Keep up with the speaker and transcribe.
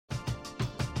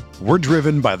We're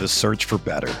driven by the search for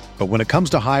better. But when it comes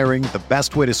to hiring, the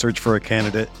best way to search for a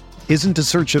candidate isn't to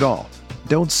search at all.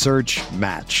 Don't search,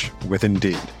 match with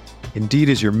Indeed. Indeed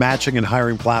is your matching and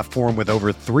hiring platform with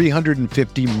over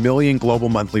 350 million global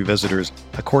monthly visitors,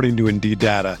 according to Indeed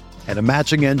data, and a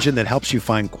matching engine that helps you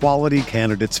find quality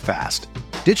candidates fast.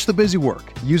 Ditch the busy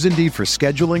work. Use Indeed for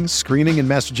scheduling, screening, and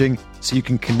messaging so you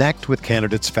can connect with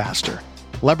candidates faster.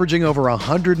 Leveraging over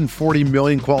 140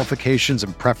 million qualifications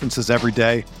and preferences every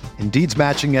day, Indeed's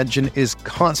matching engine is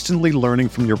constantly learning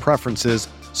from your preferences,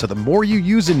 so the more you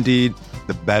use Indeed,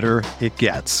 the better it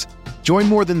gets. Join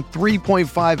more than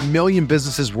 3.5 million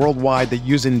businesses worldwide that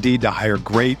use Indeed to hire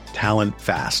great talent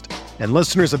fast. And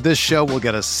listeners of this show will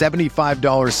get a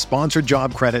 $75 sponsored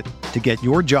job credit to get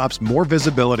your jobs more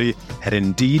visibility at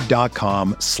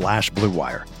Indeed.com/Blue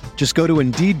Wire. Just go to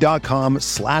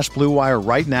Indeed.com/Blue Wire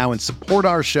right now and support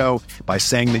our show by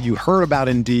saying that you heard about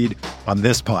Indeed on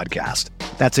this podcast.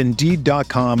 That's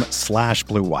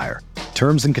Indeed.com/Blue Wire.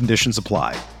 Terms and conditions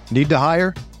apply. Need to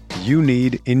hire? You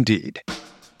need Indeed.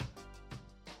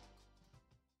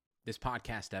 This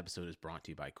podcast episode is brought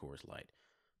to you by Coors Light.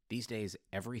 These days,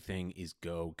 everything is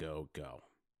go, go, go.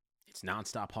 It's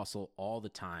nonstop hustle all the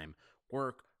time.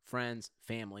 Work, friends,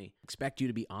 family, expect you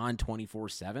to be on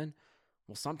 24/7.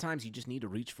 Well, sometimes you just need to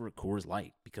reach for a Coors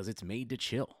Light because it's made to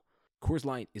chill. Coors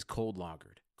Light is cold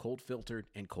lagered, cold filtered,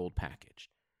 and cold packaged.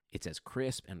 It's as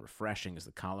crisp and refreshing as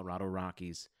the Colorado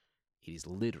Rockies. It is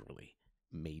literally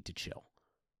made to chill.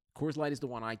 Coors Light is the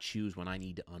one I choose when I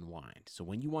need to unwind. So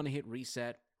when you want to hit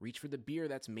reset, reach for the beer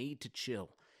that's made to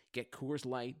chill. Get Coors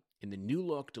Light in the new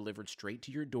look delivered straight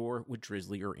to your door with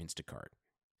Drizzly or Instacart.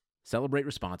 Celebrate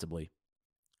responsibly.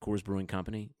 Coors Brewing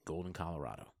Company, Golden,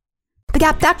 Colorado. The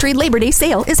Gap Factory Labor Day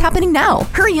sale is happening now.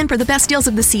 Hurry in for the best deals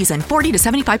of the season, 40 to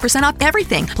 75% off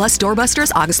everything. Plus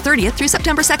doorbusters August 30th through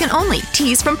September 2nd only.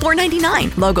 Tees from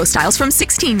 $4.99, logo styles from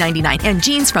 $16.99, and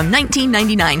jeans from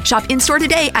 $19.99. Shop in-store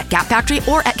today at Gap Factory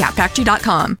or at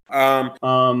gapfactory.com.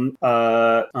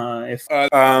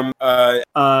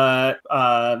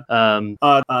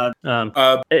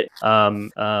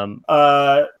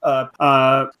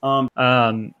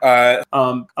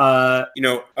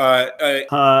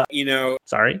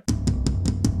 Sorry.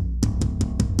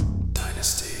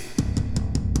 Dynasty.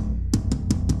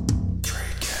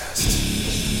 TradeCast.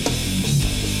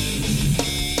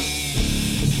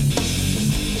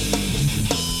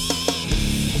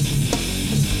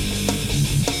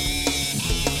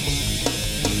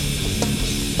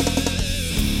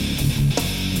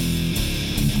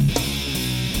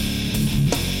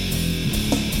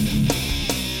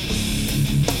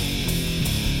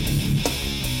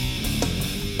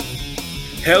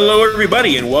 Hello,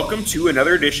 everybody, and welcome to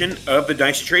another edition of the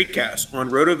Dynasty TradeCast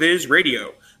on RotoViz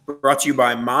Radio, brought to you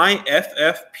by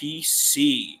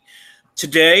MyFFPC.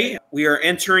 Today, we are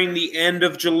entering the end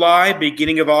of July,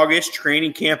 beginning of August.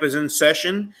 Training camp is in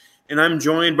session, and I'm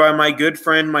joined by my good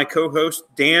friend, my co-host,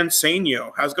 Dan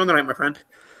Sainio. How's it going tonight, my friend?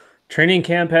 Training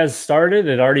camp has started.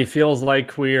 It already feels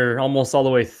like we're almost all the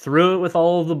way through it with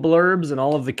all of the blurbs and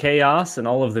all of the chaos and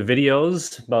all of the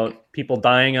videos about people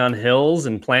dying on hills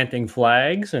and planting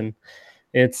flags. And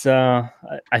it's I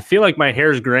feel like my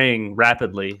hair's graying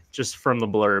rapidly just from the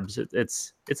blurbs.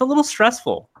 It's a little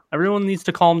stressful. Everyone needs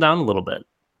to calm down a little bit.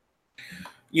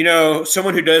 You know,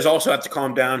 someone who does also have to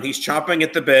calm down. He's chomping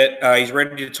at the bit. He's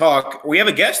ready to talk. We have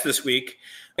a guest this week.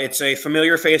 It's a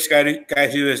familiar face guy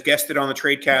who has guested on the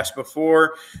TradeCast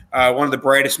before, one of the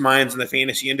brightest minds in the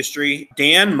fantasy industry,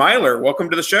 Dan Meylor. Welcome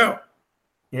to the show.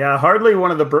 Yeah, hardly one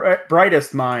of the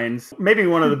brightest minds. Maybe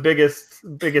one of the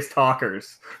biggest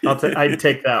talkers. I'd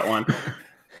take that one.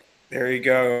 There you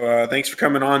go. Thanks for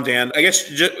coming on, Dan. I guess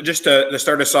just to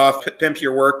start us off, pimp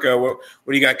your work. What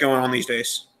do you got going on these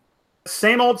days?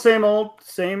 Same old,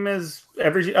 same as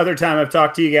every other time I've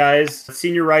talked to you guys.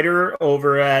 Senior writer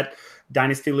over at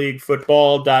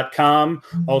dynastyleaguefootball.com.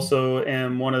 Also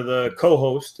am one of the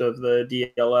co-hosts of the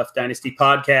DLF Dynasty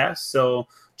podcast. So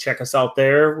check us out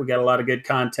there. We got a lot of good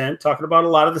content talking about a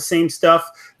lot of the same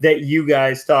stuff that you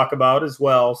guys talk about as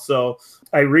well. So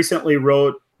I recently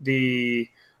wrote the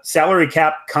Salary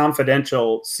Cap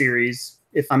Confidential series.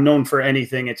 If I'm known for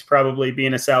anything, it's probably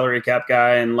being a salary cap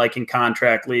guy and liking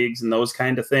contract leagues and those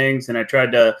kind of things. And I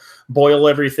tried to boil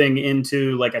everything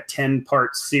into like a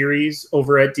 10-part series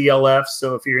over at DLF.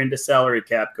 So if you're into salary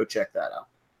cap, go check that out.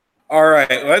 All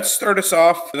right, let's start us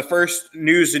off. The first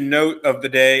news and note of the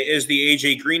day is the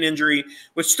A.J. Green injury,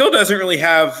 which still doesn't really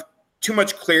have too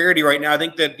much clarity right now. I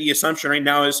think that the assumption right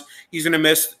now is he's going to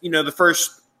miss, the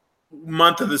first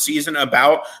month of the season,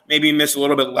 about maybe miss a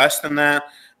little bit less than that.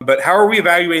 But how are we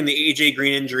evaluating the A.J.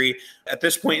 Green injury at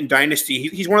this point in Dynasty?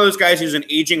 He's one of those guys who's an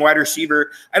aging wide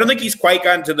receiver. I don't think he's quite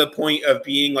gotten to the point of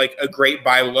being like a great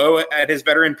buy low at his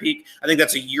veteran peak. I think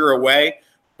that's a year away.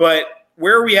 But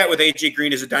where are we at with A.J.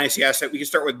 Green as a Dynasty asset? We can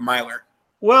start with Meylor.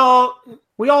 Well,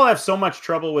 we all have so much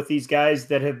trouble with these guys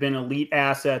that have been elite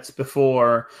assets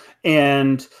before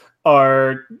and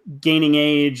are gaining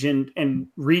age and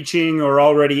reaching or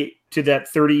already to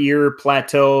that 30-year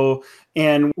plateau.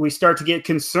 And we start to get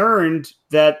concerned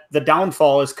that the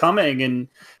downfall is coming. And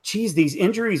geez, these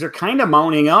injuries are kind of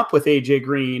mounting up with AJ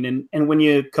Green. And when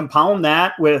you compound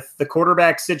that with the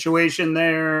quarterback situation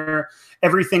there,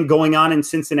 everything going on in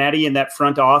Cincinnati in that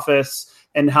front office,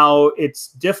 and how it's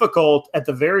difficult at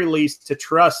the very least to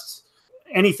trust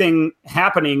anything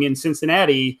happening in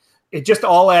Cincinnati, it just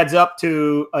all adds up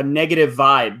to a negative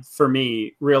vibe for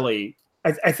me, really.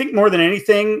 I think more than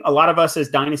anything, a lot of us as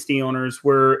Dynasty owners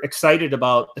were excited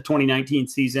about the 2019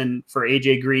 season for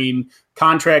AJ Green,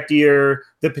 contract year,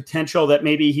 the potential that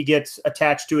maybe he gets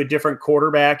attached to a different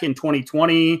quarterback in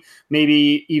 2020,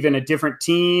 maybe even a different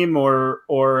team or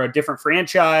a different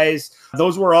franchise.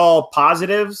 Those were all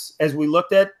positives as we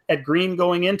looked at Green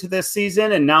going into this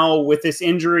season. And now with this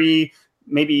injury,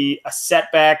 maybe a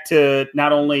setback to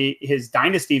not only his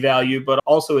dynasty value, but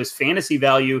also his fantasy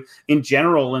value in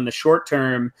general in the short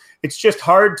term. It's just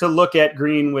hard to look at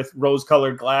Green with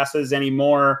rose-colored glasses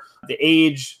anymore. The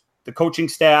age, the coaching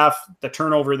staff, the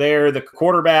turnover there, the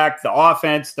quarterback, the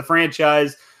offense, the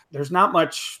franchise, there's not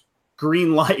much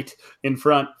green light in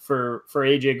front for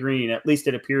AJ Green. At least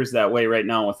it appears that way right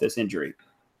now with this injury.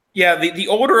 Yeah, the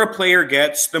older a player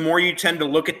gets, the more you tend to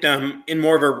look at them in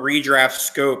more of a redraft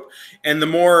scope. And the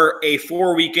more a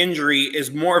 4-week injury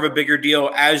is more of a bigger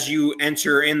deal as you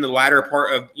enter in the latter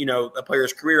part of, a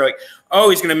player's career. Like, oh,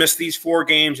 he's going to miss these 4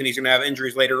 games and he's going to have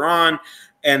injuries later on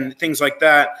and things like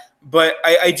that. But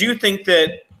I do think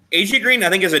that AJ Green, I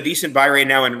think, is a decent buy right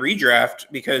now in redraft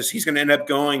because he's going to end up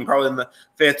going probably in the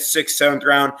 5th, 6th, 7th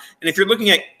round. And if you're looking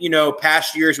at,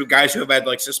 past years with guys who have had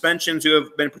like suspensions, who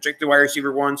have been projected wide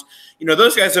receiver ones,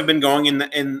 those guys have been going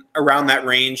in around that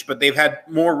range, but they've had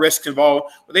more risks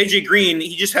involved. With AJ Green,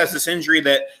 he just has this injury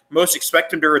that most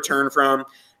expect him to return from.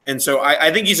 And so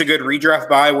I think he's a good redraft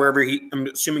buy wherever I'm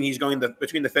assuming he's going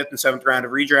between the 5th and 7th round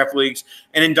of redraft leagues.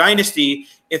 And in Dynasty,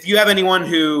 if you have anyone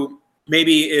who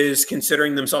maybe is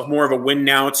considering themselves more of a win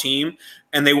now team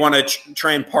and they want to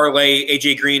try and parlay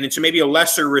AJ Green into maybe a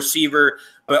lesser receiver,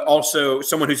 but also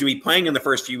someone who's going to be playing in the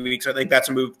first few weeks, I think that's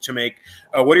a move to make.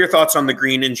 What are your thoughts on the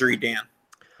Green injury, Dan?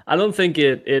 I don't think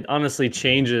it honestly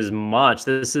changes much.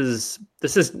 This is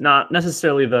not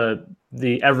necessarily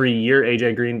the every year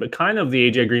AJ Green, but kind of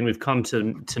the AJ Green we've come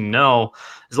to know.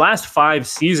 His last 5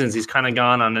 seasons, he's kind of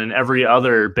gone on an every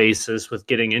other basis with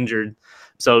getting injured.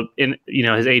 So in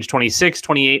his age 26,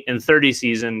 28, and 30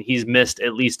 season, he's missed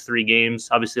at least 3 games.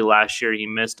 Obviously, last year he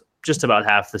missed just about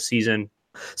half the season.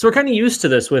 So we're kind of used to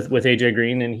this with AJ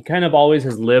Green, and he kind of always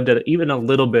has lived at even a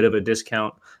little bit of a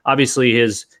discount. Obviously,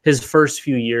 his first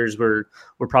few years were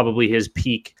probably his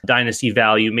peak dynasty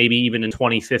value. Maybe even in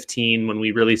 2015 when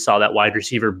we really saw that wide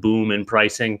receiver boom in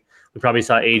pricing, we probably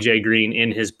saw AJ Green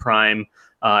in his prime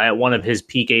at one of his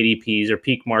peak ADPs or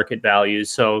peak market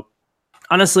values. So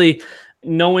honestly,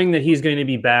 knowing that he's going to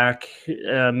be back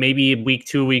maybe week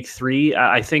 2, week 3,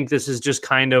 I think this is just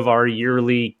kind of our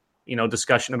yearly,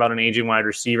 discussion about an aging wide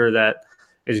receiver that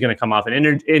is going to come off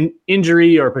an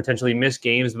injury or potentially miss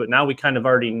games. But now we kind of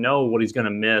already know what he's going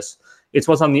to miss. It's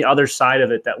what's on the other side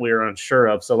of it that we're unsure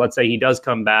of. So let's say he does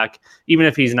come back, even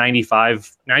if he's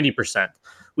 95, 90%,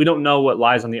 we don't know what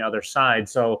lies on the other side.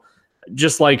 So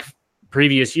just like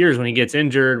previous years when he gets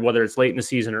injured, whether it's late in the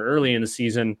season or early in the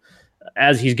season,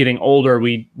 as he's getting older,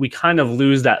 we kind of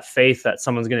lose that faith that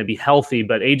someone's going to be healthy.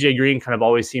 But AJ Green kind of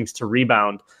always seems to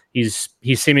rebound. He's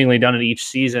seemingly done it each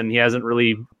season. He hasn't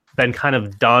really been kind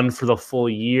of done for the full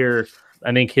year.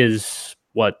 I think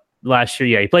last year?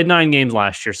 Yeah, he played 9 games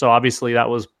last year. So obviously that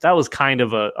was kind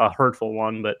of a hurtful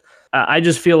one. But I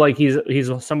just feel like he's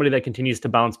somebody that continues to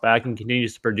bounce back and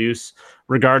continues to produce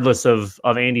regardless of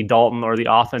Andy Dalton or the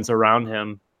offense around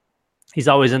him. He's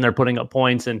always in there putting up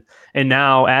points, and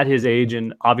now at his age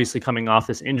and obviously coming off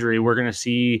this injury, we're going to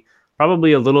see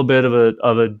probably a little bit of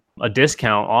a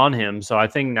discount on him. So I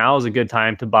think now is a good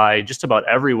time to buy just about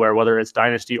everywhere, whether it's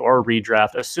dynasty or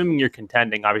redraft, assuming you're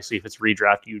contending. Obviously, if it's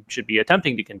redraft, you should be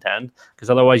attempting to contend because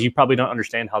otherwise you probably don't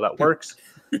understand how that works.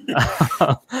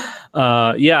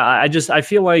 I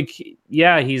feel like,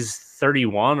 he's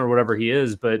 31 or whatever he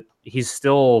is, but he's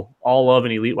still all of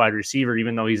an elite wide receiver,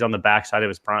 even though he's on the backside of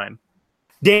his prime.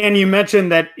 Dan, you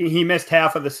mentioned that he missed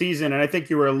half of the season, and I think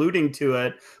you were alluding to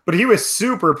it, but he was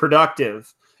super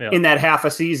productive in that half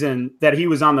a season that he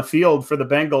was on the field for the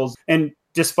Bengals. And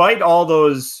despite all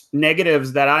those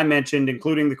negatives that I mentioned,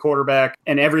 including the quarterback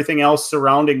and everything else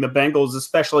surrounding the Bengals,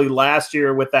 especially last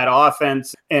year with that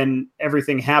offense and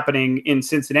everything happening in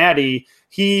Cincinnati,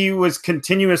 he was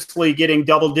continuously getting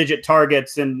double-digit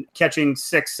targets and catching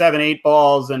 6, 7, 8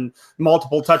 balls and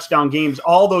multiple touchdown games,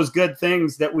 all those good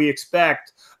things that we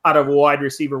expect out of a wide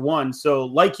receiver one. So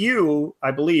like you,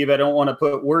 I believe, I don't want to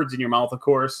put words in your mouth, of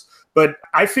course, but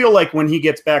I feel like when he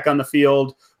gets back on the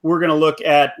field, we're going to look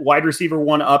at wide receiver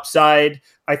one upside.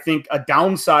 I think a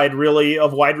downside really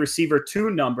of wide receiver two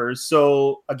numbers.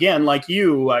 So again, like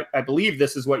you, I believe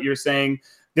this is what you're saying.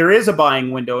 There is a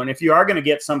buying window. And if you are going to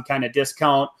get some kind of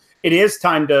discount, it is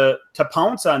time to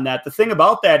pounce on that. The thing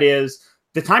about that is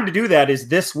the time to do that is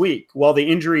this week while the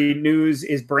injury news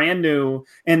is brand new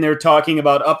and they're talking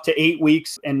about up to 8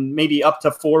 weeks and maybe up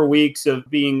to 4 weeks of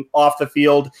being off the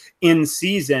field in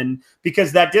season,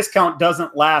 because that discount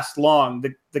doesn't last long.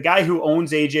 The guy who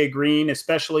owns AJ Green,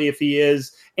 especially if he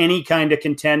is any kind of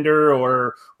contender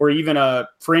or even a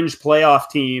fringe playoff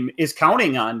team, is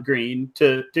counting on Green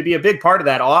to be a big part of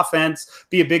that offense,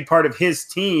 be a big part of his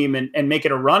team and make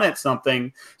it a run at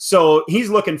something. So he's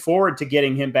looking forward to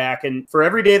getting him back. And for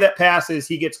every day that passes,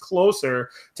 he gets closer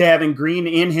to having Green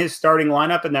in his starting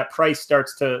lineup, and that price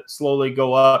starts to slowly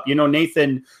go up. You know,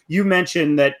 Nathan, you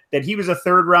mentioned that he was a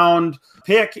third round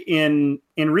pick in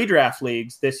redraft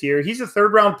leagues this year. He's a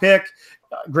third round pick,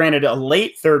 granted a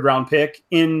late third round pick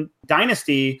in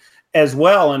Dynasty as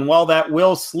well. And while that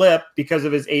will slip because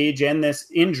of his age and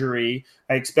this injury,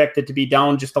 I expect it to be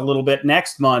down just a little bit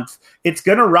next month. It's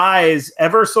going to rise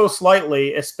ever so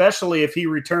slightly, especially if he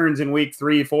returns in week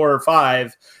 3, 4, or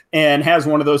 5 and has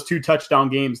one of those 2 touchdown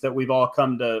games that we've all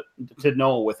come to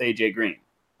know with AJ Green.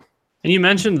 And you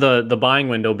mentioned the buying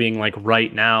window being like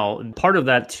right now. Part of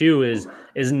that too is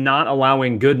not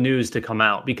allowing good news to come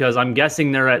out, because I'm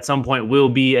guessing there at some point will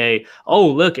be oh,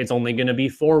 look, it's only going to be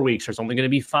 4 weeks or it's only going to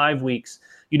be 5 weeks.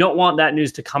 You don't want that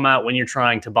news to come out when you're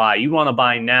trying to buy. You want to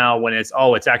buy now when it's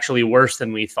actually worse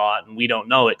than we thought and we don't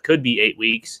know. It could be 8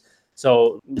 weeks.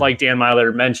 So like Dan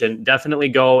Meylor mentioned, definitely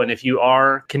go. And if you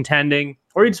are contending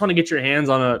or you just want to get your hands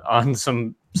on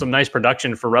some nice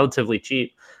production for relatively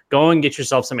cheap, go and get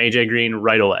yourself some AJ Green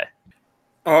right away.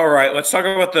 All right, let's talk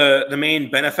about the main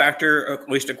benefactor, at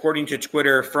least according to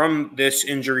Twitter, from this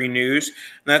injury news, and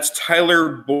that's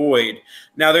Tyler Boyd.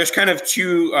 Now, there's kind of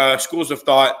 2 schools of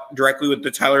thought directly with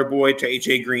the Tyler Boyd to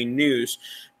AJ Green news.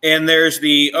 And there's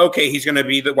he's going to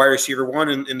be the wide receiver one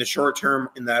in the short term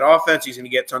in that offense. He's going to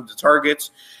get tons of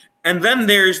targets. And then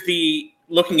there's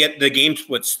looking at the game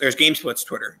splits. There's Game Splits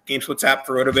Twitter. Game Splits app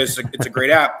for Rotoviz, it's a great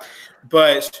app.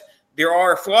 But there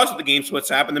are flaws with the Game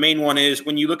Splits app, and the main one is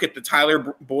when you look at the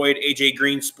Tyler Boyd, AJ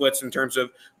Green splits in terms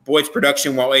of Boyd's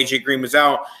production while AJ Green was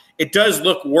out, it does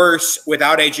look worse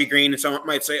without AJ Green, and someone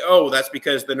might say, oh, that's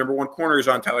because the number 1 corner is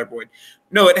on Tyler Boyd.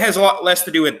 No, it has a lot less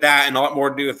to do with that and a lot more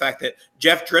to do with the fact that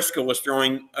Jeff Driscoll was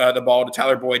throwing the ball to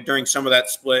Tyler Boyd during some of that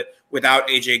split without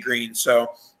AJ Green.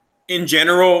 So in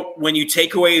general, when you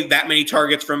take away that many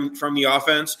targets from the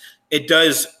offense, it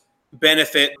does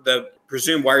benefit the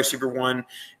presumed wide receiver one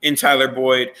in Tyler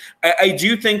Boyd. I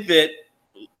do think that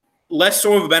less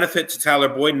so of a benefit to Tyler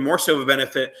Boyd and more so of a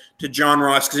benefit to John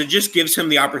Ross, because it just gives him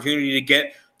the opportunity to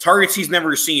get targets he's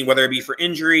never seen, whether it be for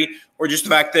injury or just the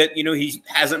fact that, he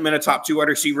hasn't been a top 2 wide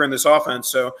receiver in this offense.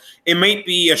 So it might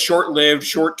be a short-lived,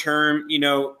 short-term,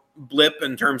 blip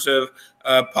in terms of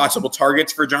possible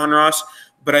targets for John Ross.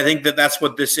 But I think that that's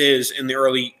what this is in the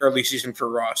early season for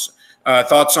Ross.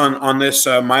 Thoughts on this,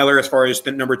 Meylor, as far as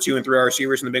the number 2 and 3 wide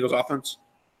receivers in the Bengals offense?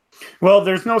 Well,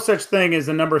 there's no such thing as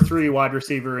a number 3 wide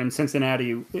receiver in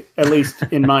Cincinnati, at least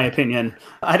in my opinion.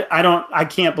 I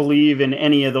can't believe in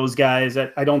any of those guys.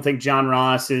 I don't think John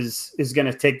Ross is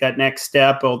going to take that next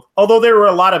step. Although there were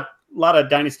a lot of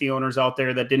dynasty owners out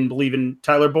there that didn't believe in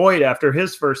Tyler Boyd after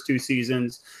his first 2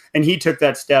 seasons, and he took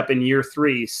that step in year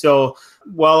 3. So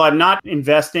while I'm not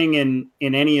investing in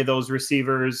any of those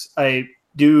receivers, I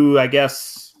do, I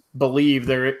guess, believe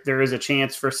there is a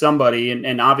chance for somebody,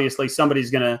 and obviously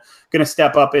somebody's gonna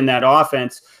step up in that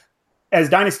offense. As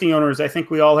dynasty owners, I think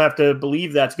we all have to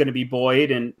believe that's going to be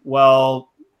Boyd. And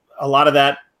while a lot of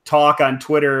that talk on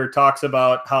Twitter talks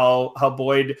about how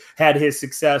Boyd had his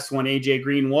success when AJ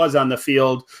Green was on the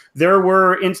field, there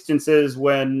were instances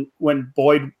when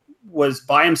Boyd was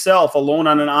by himself alone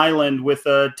on an island with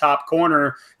a top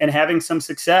corner and having some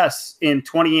success in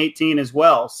 2018 as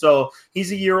well. So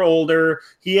he's a year older.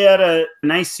 He had a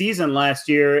nice season last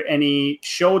year, and he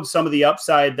showed some of the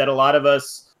upside that a lot of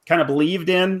us kind of believed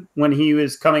in when he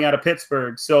was coming out of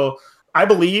Pittsburgh. So I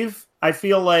believe I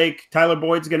feel like Tyler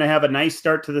Boyd's going to have a nice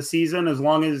start to the season as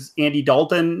long as Andy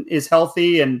Dalton is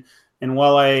healthy. And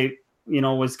while I,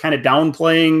 was kind of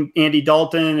downplaying Andy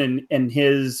Dalton and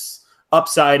his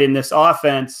upside in this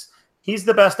offense, he's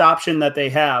the best option that they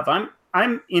have.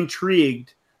 I'm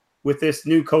intrigued with this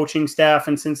new coaching staff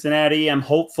in Cincinnati. I'm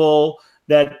hopeful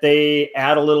that they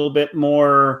add a little bit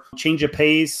more change of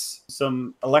pace,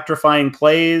 some electrifying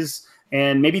plays,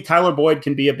 and maybe Tyler Boyd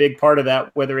can be a big part of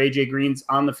that, whether AJ Green's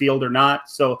on the field or not.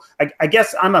 So I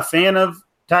guess I'm a fan of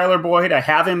Tyler Boyd. I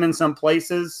have him in some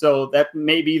places, so that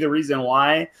may be the reason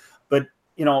why. But,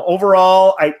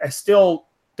 overall, I still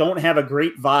don't have a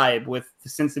great vibe with the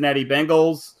Cincinnati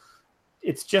Bengals.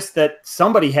 It's just that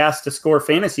somebody has to score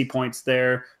fantasy points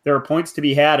there. There are points to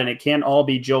be had, and it can't all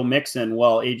be Joe Mixon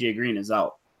while AJ Green is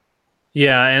out.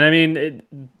 Yeah, and I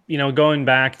mean, going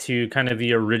back to kind of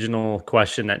the original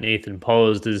question that Nathan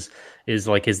posed is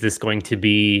this going to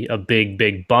be a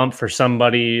big bump for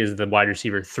somebody? Is the wide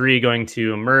receiver 3 going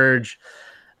to emerge?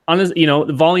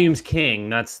 The volume's king.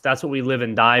 That's what we live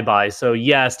and die by. So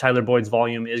yes, Tyler Boyd's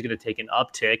volume is going to take an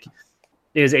uptick.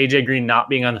 Is AJ Green not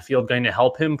being on the field going to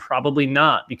help him? Probably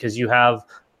not, because you have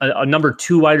a number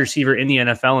 2 wide receiver in the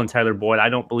NFL in Tyler Boyd. I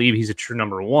don't believe he's a true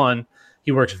number 1.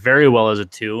 He works very well as a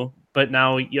 2. But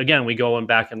now, again, we go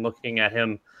back and looking at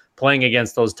him playing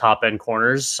against those top-end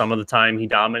corners. Some of the time he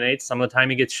dominates. Some of the time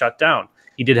he gets shut down.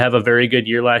 He did have a very good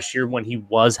year last year when he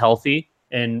was healthy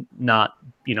and not,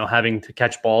 having to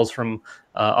catch balls from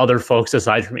other folks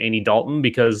aside from Andy Dalton,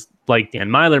 because like Dan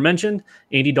Meylor mentioned,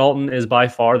 Andy Dalton is by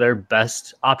far their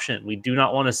best option. We do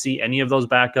not want to see any of those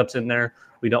backups in there.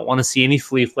 We don't want to see any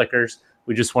flea flickers.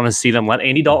 We just want to see them let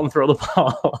Andy Dalton throw the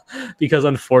ball because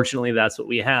unfortunately that's what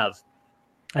we have.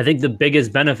 I think the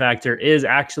biggest benefactor is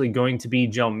actually going to be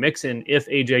Joe Mixon if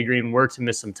AJ Green were to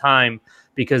miss some time,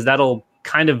 because that'll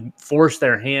kind of force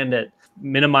their hand at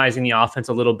minimizing the offense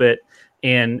a little bit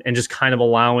and just kind of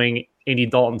allowing Andy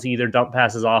Dalton to either dump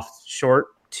passes off short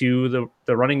to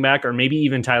the running back or maybe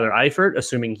even Tyler Eifert,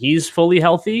 assuming he's fully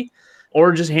healthy,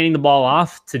 or just handing the ball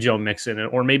off to Joe Mixon,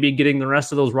 or maybe getting the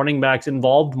rest of those running backs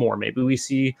involved more. Maybe we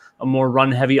see a more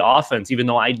run-heavy offense, even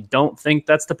though I don't think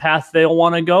that's the path they'll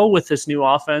want to go with this new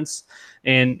offense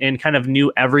and kind of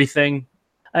new everything.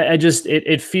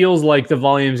 It feels like the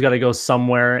volume's got to go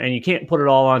somewhere, and you can't put it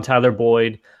all on Tyler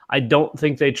Boyd. I don't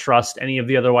think they trust any of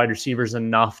the other wide receivers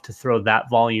enough to throw that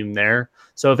volume there.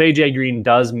 So if AJ Green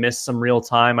does miss some real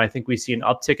time, I think we see an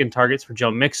uptick in targets for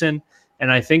Joe Mixon.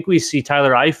 And I think we see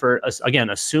Tyler Eifert, again,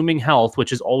 assuming health,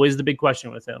 which is always the big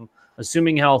question with him.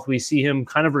 Assuming health, we see him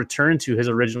kind of return to his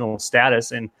original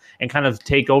status and kind of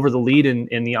take over the lead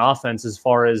in the offense as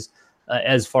far as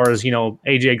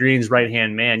AJ Green's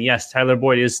right-hand man. Yes, Tyler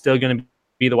Boyd is still going to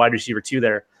be the wide receiver 2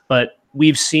 there, but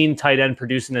we've seen tight end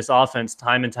produce in this offense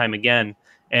time and time again.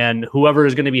 And whoever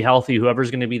is going to be healthy, whoever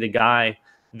is going to be the guy,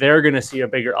 they're going to see a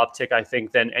bigger uptick, I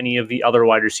think, than any of the other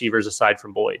wide receivers aside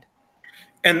from Boyd.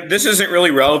 And this isn't really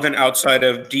relevant outside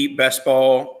of deep best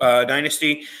ball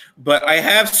dynasty, but I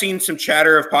have seen some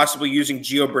chatter of possibly using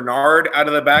Gio Bernard out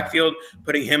of the backfield,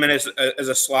 putting him in as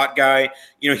a slot guy.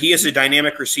 He is a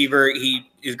dynamic receiver. He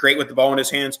is great with the ball in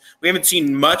his hands. We haven't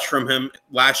seen much from him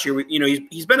last year.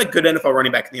 He's been a good NFL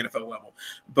running back at the NFL level,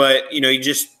 but he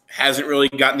just hasn't really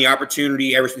gotten the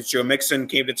opportunity ever since Joe Mixon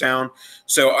came to town.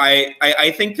 So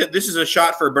I think that this is a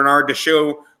shot for Bernard to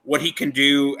show what he can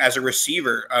do as a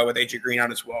receiver with AJ Green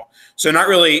out as well. So not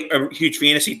really a huge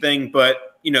fantasy thing, but,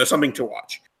 something to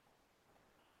watch.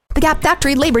 The Gap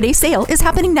Factory Labor Day sale is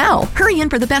happening now. Hurry in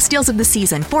for the best deals of the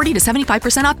season, 40 to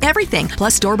 75% off everything,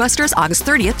 plus doorbusters August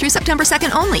 30th through September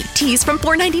 2nd only. Tees from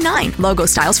 $4.99, logo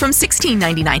styles from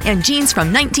 $16.99, and jeans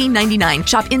from $19.99.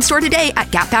 Shop in-store today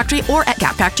at Gap Factory or at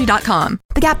gapfactory.com.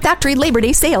 The Gap Factory Labor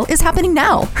Day sale is happening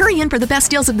now. Hurry in for the best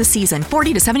deals of the season,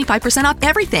 40 to 75% off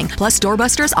everything, plus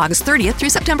doorbusters August 30th through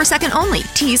September 2nd only.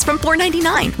 Tees from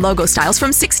 $4.99, logo styles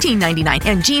from $16.99,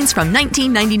 and jeans from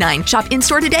 $19.99. Shop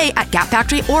in-store today at Gap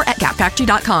Factory or at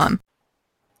gapfactory.com.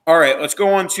 All right, let's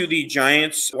go on to the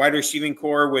Giants wide receiving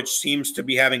core, which seems to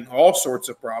be having all sorts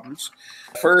of problems.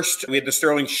 First, we had the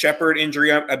Sterling Shepard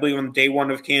injury, I believe, on day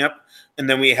 1 of camp. And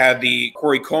then we had the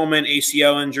Corey Coleman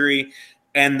ACL injury,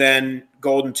 and then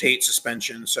Golden Tate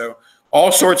suspension. So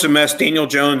all sorts of mess. Daniel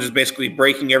Jones is basically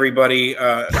breaking everybody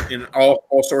in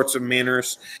all sorts of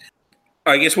manners.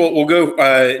 I guess we'll go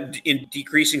in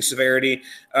decreasing severity.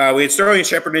 We had Sterling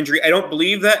Shepard injury. I don't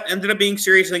believe that ended up being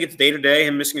serious. I think it's day-to-day,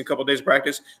 him missing a couple of days of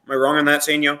practice. Am I wrong on that,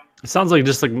 Sanyo? It sounds like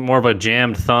just like more of a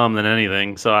jammed thumb than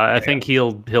anything. So I think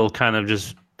he'll kind of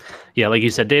just yeah, like you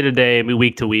said, day to day,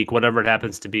 week to week, whatever it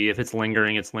happens to be. If it's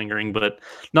lingering, it's lingering, but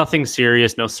nothing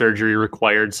serious, no surgery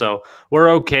required. So we're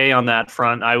okay on that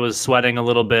front. I was sweating a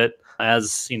little bit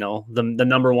as, you know, the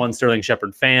number one Sterling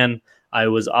Shepard fan. I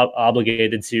was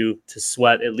obligated to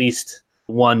sweat at least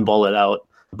one bullet out.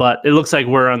 But it looks like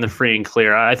we're on the free and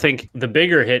clear. I think the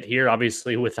bigger hit here,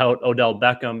 obviously, without Odell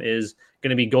Beckham, is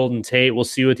going to be Golden Tate. We'll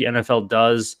see what the NFL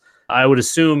does. I would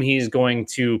assume he's going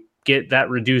to get that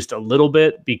reduced a little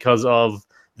bit because of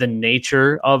the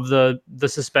nature of the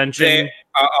suspension.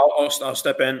 I'll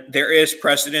step in. There is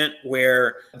precedent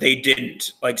where they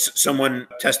didn't. Like someone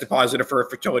tested positive for a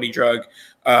fertility drug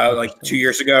like 2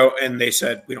 years ago, and they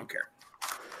said, we don't care.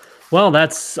 Well,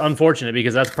 that's unfortunate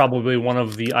because that's probably one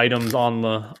of the items on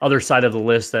the other side of the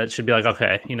list that should be like,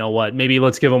 okay, you know what, maybe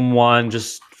let's give them one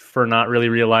just for not really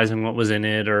realizing what was in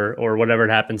it or whatever it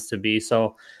happens to be.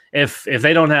 So if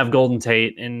they don't have Golden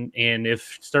Tate and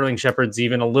if Sterling Shepard's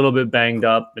even a little bit banged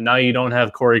up, and now you don't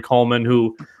have Corey Coleman,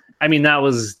 who, I mean, that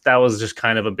was just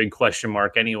kind of a big question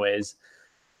mark anyways.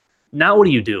 Now what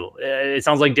do you do? It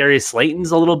sounds like Darius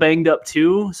Slayton's a little banged up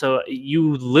too. So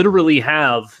you literally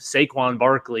have Saquon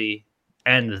Barkley,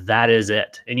 and that is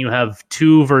it. And you have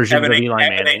two versions of Eli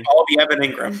Manning. All the Evan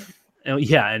Ingram.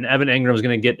 Yeah, and Evan Ingram's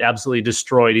going to get absolutely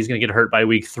destroyed. He's going to get hurt by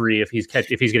week 3 if he's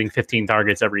getting 15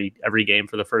 targets every game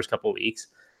for the first couple of weeks.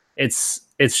 It's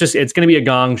going to be a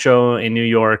gong show in New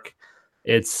York.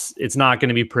 It's not going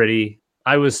to be pretty.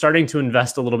 I was starting to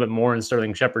invest a little bit more in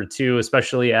Sterling Shepard too,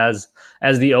 especially as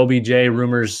the OBJ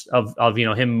rumors of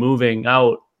him moving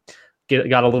out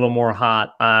got a little more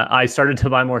hot. I started to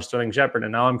buy more Sterling Shepard,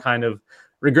 and now I'm kind of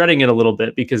regretting it a little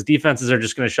bit because defenses are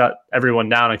just going to shut everyone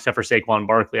down except for Saquon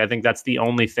Barkley. I think that's the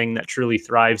only thing that truly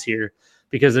thrives here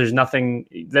because there's nothing.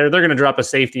 They're going to drop a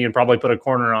safety and probably put a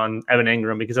corner on Evan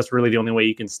Ingram because that's really the only way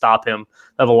you can stop him.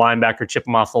 Have a linebacker chip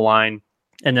him off the line,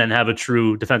 and then have a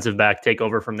true defensive back take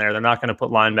over from there. They're not going to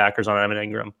put linebackers on Evan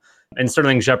Ingram. And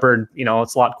Sterling Shepard,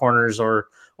 slot corners or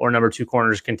number 2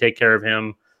 corners can take care of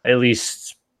him, at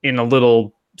least in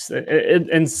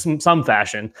some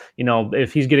fashion.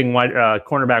 If he's getting wide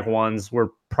cornerback ones, we're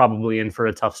probably in for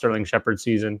a tough Sterling Shepard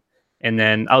season. And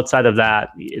then outside of that,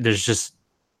 there's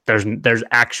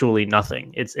actually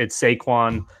nothing. It's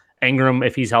Saquon, Ingram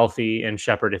if he's healthy, and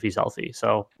Shepard if he's healthy.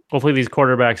 So hopefully these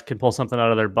quarterbacks can pull something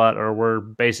out of their butt, or we're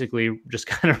basically just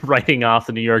kind of writing off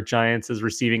the New York Giants as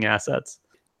receiving assets.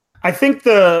 I think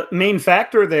the main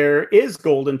factor there is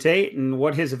Golden Tate and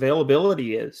what his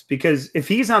availability is, because if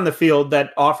he's on the field,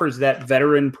 that offers that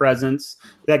veteran presence,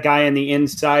 that guy on the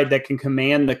inside that can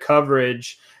command the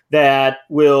coverage, that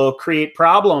will create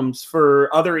problems for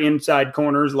other inside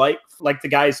corners like the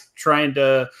guys trying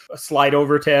to slide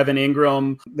over to Evan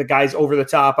Ingram, the guys over the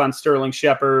top on Sterling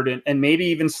Shepard, and maybe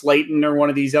even Slayton or one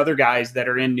of these other guys that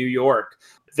are in New York.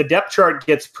 The depth chart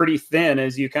gets pretty thin,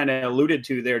 as you kind of alluded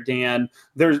to there, Dan.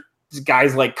 There's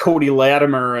guys like Cody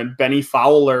Latimer and Benny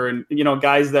Fowler and,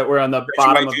 guys that were on the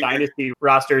bottom of Dynasty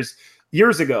rosters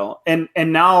years ago. And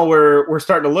now we're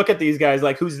starting to look at these guys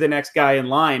like, who's the next guy in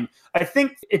line? I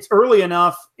think it's early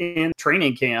enough in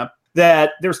training camp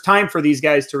that there's time for these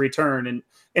guys to return.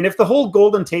 And if the whole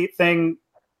Golden Tate thing,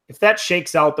 if that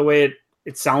shakes out the way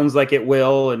it sounds like it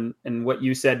will, and what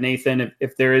you said, Nathan,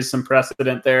 if there is some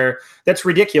precedent there, that's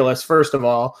ridiculous, first of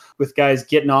all, with guys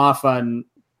getting off on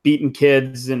beating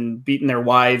kids and beating their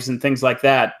wives and things like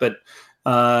that. But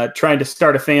trying to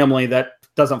start a family, that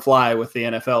doesn't fly with the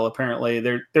NFL. Apparently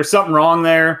there's something wrong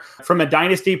there. From a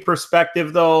dynasty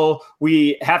perspective, though,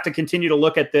 we have to continue to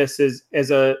look at this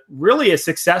as a really a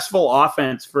successful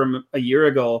offense from a year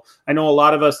ago. I know a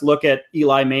lot of us look at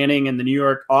Eli Manning and the New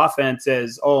York offense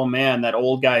as, oh man, that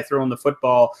old guy throwing the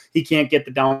football, he can't get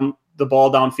the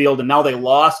ball downfield. And now they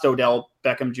lost Odell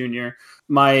Beckham Jr.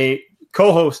 My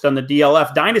co-host on the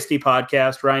DLF Dynasty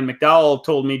podcast, Ryan McDowell,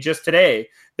 told me just today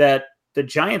that the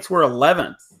Giants were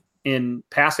 11th in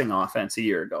passing offense a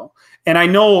year ago. And I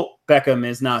know Beckham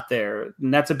is not there,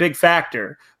 and that's a big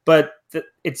factor, but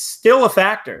it's still a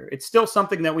factor. It's still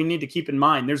something that we need to keep in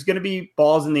mind. There's going to be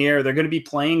balls in the air. They're going to be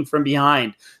playing from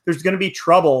behind. There's going to be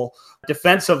trouble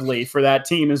defensively for that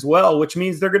team as well, which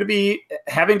means they're going to be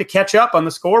having to catch up on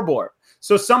the scoreboard.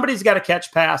 So somebody's got to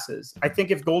catch passes. I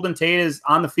think if Golden Tate is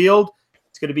on the field,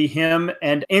 it's going to be him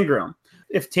and Ingram.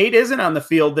 If Tate isn't on the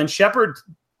field, then Shepard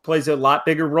plays a lot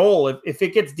bigger role. If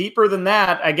it gets deeper than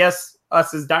that, I guess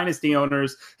us as dynasty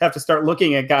owners have to start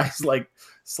looking at guys like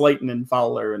Slayton and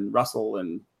Fowler and Russell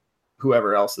and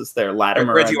whoever else is there.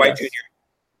 Latimer, Reggie White Jr.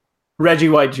 Reggie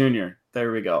White Jr.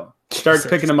 There we go. Start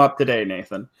picking them up today,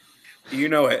 Nathan. You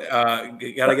know it.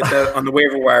 You got to get that on the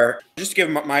waiver wire. Just to give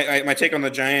my take on the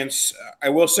Giants, I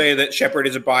will say that Shepard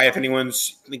is a buy if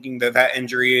anyone's thinking that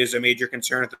injury is a major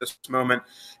concern at this moment.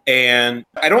 And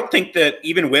I don't think that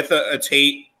even with a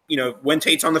Tate, when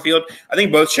Tate's on the field, I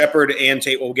think both Shepard and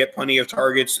Tate will get plenty of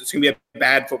targets. It's going to be a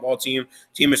bad football team.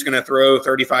 Team is going to throw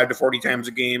 35 to 40 times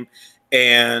a game.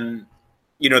 And,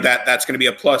 that's going to be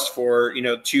a plus for,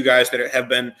 two guys that have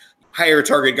been higher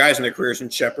target guys in their careers than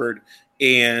Shepard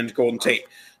and Golden Tate.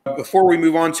 Before we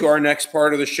move on to our next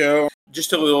part of the show,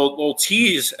 just a little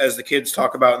tease as the kids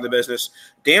talk about in the business.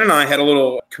 Dan and I had a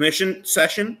little commission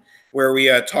session where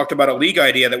we talked about a league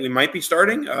idea that we might be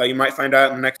starting. You might find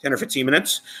out in the next 10 or 15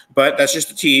 minutes, but that's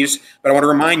just a tease. But I want to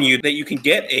remind you that you can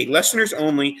get a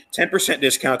listeners-only 10%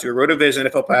 discount to a RotoViz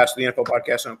NFL Pass to the NFL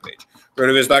Podcast homepage,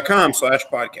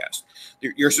 rotoviz.com/podcast.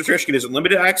 Your subscription is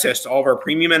unlimited access to all of our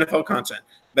premium NFL content.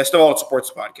 Best of all, it supports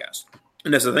the podcast.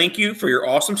 And as a thank you for your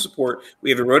awesome support, we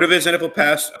have a RotoViz NFL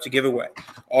Pass to give away.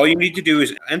 All you need to do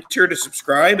is enter to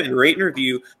subscribe and rate and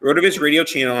review the RotoViz radio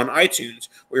channel on iTunes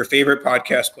or your favorite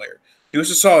podcast player. Do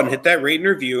us a solid and hit that rate and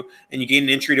review, and you gain an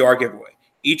entry to our giveaway.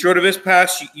 Each RotoViz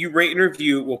Pass you rate and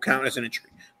review will count as an entry.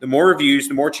 The more reviews,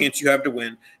 the more chance you have to win.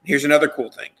 And here's another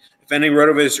cool thing. If any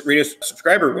RotoViz radio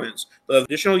subscriber wins, they'll have an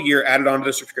additional year added onto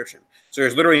the subscription. So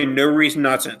there's literally no reason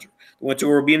not to enter. The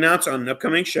winner will be announced on an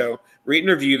upcoming show. Rate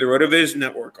and review the RotoViz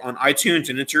network on iTunes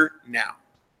and enter now.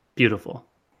 Beautiful.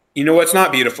 You know what's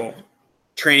not beautiful?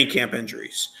 Training camp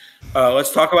injuries.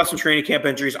 Let's talk about some training camp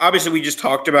injuries. Obviously, we just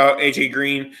talked about A.J.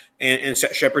 Green and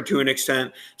Shepard to an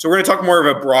extent. So we're going to talk more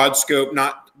of a broad scope,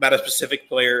 not about a specific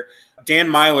player. Dan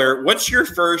Meylor, what's your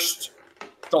first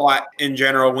thought in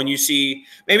general when you see,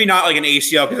 maybe not like an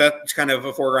ACL, because that's kind of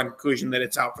a foregone conclusion that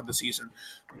it's out for the season.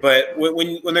 But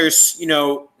when there's,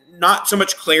 not so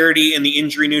much clarity in the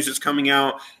injury news that's coming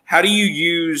out, how do you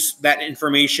use that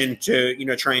information to,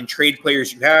 try and trade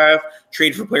players you have,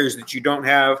 trade for players that you don't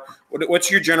have?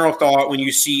 What's your general thought when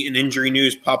you see an injury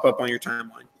news pop up on your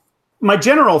timeline? My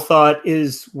general thought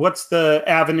is, what's the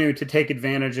avenue to take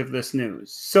advantage of this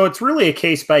news? So it's really a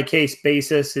case-by-case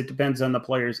basis. It depends on the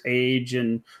player's age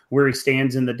and where he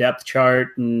stands in the depth chart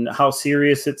and how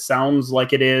serious it sounds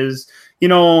like it is.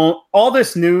 All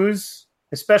this news,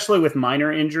 especially with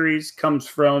minor injuries, comes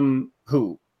from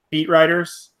who? Beat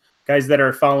writers, guys that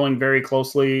are following very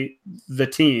closely the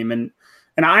team. And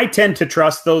I tend to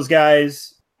trust those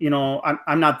guys.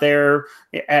 I'm not there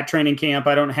at training camp.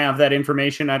 I don't have that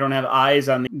information. I don't have eyes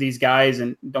on these guys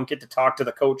and don't get to talk to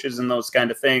the coaches and those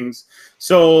kind of things.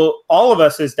 So all of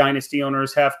us as Dynasty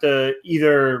owners have to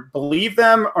either believe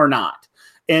them or not.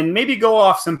 And maybe go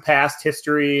off some past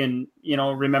history and,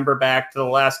 remember back to the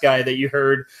last guy that you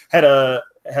heard had a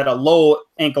low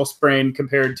ankle sprain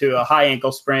compared to a high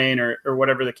ankle sprain or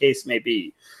whatever the case may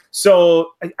be.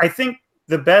 So I think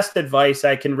the best advice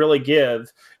I can really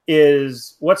give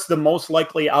is what's the most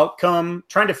likely outcome,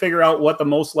 trying to figure out what the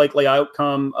most likely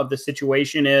outcome of the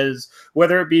situation is,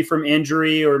 whether it be from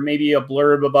injury or maybe a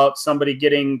blurb about somebody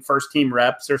getting first team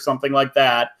reps or something like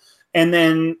that. And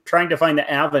then trying to find the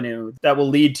avenue that will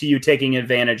lead to you taking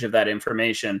advantage of that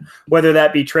information, whether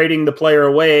that be trading the player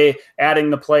away, adding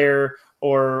the player,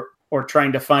 or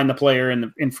trying to find the player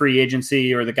in free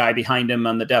agency or the guy behind him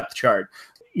on the depth chart.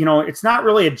 It's not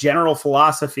really a general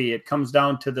philosophy. It comes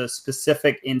down to the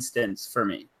specific instance for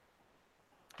me.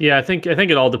 Yeah, I think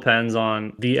it all depends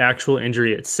on the actual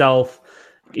injury itself,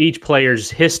 each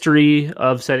player's history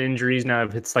of said injuries. Now,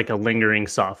 if it's like a lingering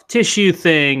soft tissue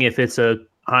thing, if it's a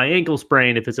high ankle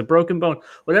sprain, if it's a broken bone,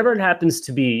 whatever it happens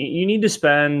to be, you need to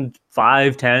spend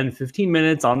 5, 10, 15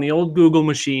 minutes on the old Google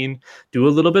machine, do a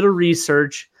little bit of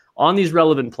research on these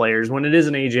relevant players. When it is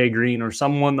an AJ Green or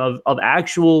someone of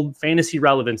actual fantasy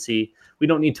relevancy, we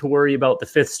don't need to worry about the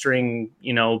fifth string,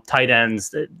 tight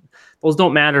ends. Those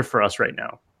don't matter for us right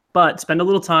now. But spend a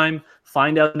little time,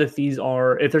 find out if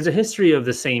there's a history of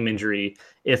the same injury,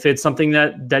 if it's something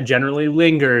that generally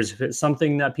lingers, if it's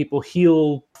something that people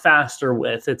heal faster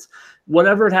with. It's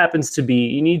whatever it happens to be.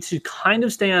 You need to kind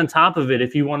of stay on top of it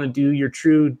if you want to do your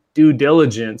true due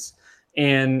diligence.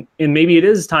 And maybe it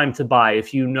is time to buy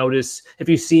if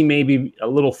you see maybe a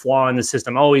little flaw in the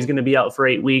system. Oh, he's going to be out for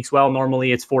 8 weeks. Well,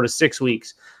 normally it's 4 to 6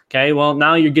 weeks. Okay, well,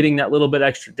 now you're getting that little bit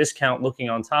extra discount looking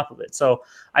on top of it. So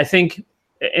I think,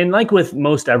 and like with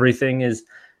most everything, is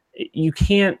you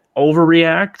can't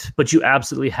overreact, but you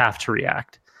absolutely have to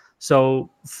react. So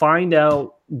find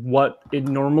out what it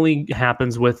normally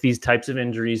happens with these types of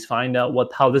injuries. Find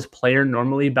out how this player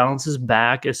normally bounces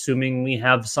back, assuming we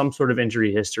have some sort of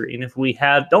injury history. And if we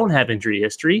don't have injury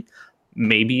history,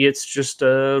 maybe it's just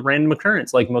a random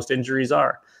occurrence, like most injuries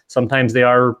are. Sometimes they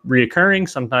are reoccurring,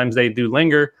 sometimes they do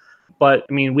linger. But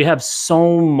I mean, we have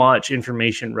so much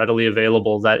information readily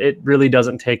available that it really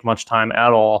doesn't take much time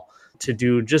at all to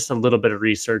do just a little bit of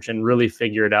research and really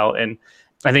figure it out. And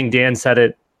I think Dan said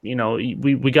it, you know,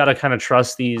 we got to kind of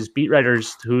trust these beat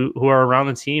writers who are around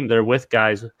the team. They're with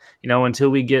guys, you know, until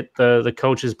we get the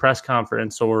coach's press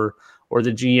conference or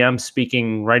the GM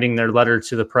speaking, writing their letter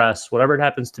to the press, whatever it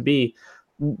happens to be.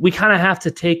 We kind of have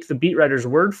to take the beat writer's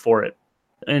word for it.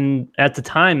 And at the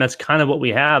time, that's kind of what we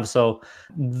have. So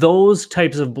those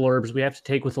types of blurbs we have to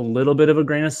take with a little bit of a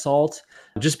grain of salt,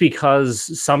 just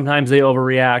because sometimes they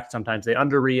overreact, sometimes they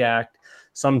underreact,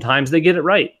 sometimes they get it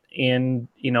right. And,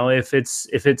 you know, if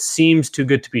it seems too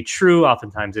good to be true,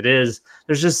 oftentimes it is.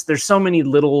 There's so many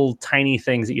little tiny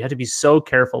things that you have to be so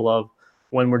careful of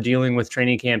when we're dealing with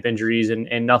training camp injuries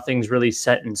and nothing's really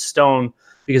set in stone.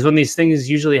 Because when these things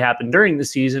usually happen during the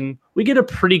season, we get a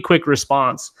pretty quick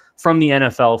response from the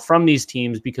NFL, from these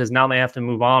teams, because now they have to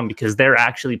move on because they're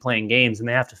actually playing games and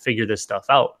they have to figure this stuff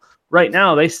out. Right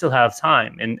now, they still have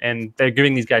time and they're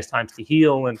giving these guys time to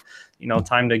heal and, you know,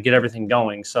 time to get everything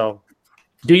going. So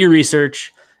do your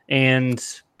research. And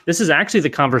this is actually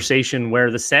the conversation where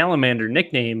the Salamander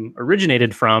nickname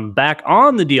originated from, back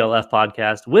on the DLF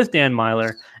podcast with Dan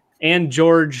Meylor and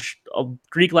George, a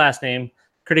Greek last name,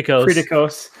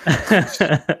 Kritikos.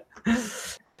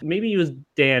 Maybe it was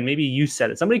Dan. Maybe you said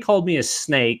it. Somebody called me a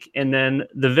snake. And then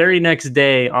the very next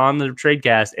day on the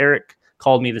TradeCast, Eric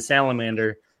called me the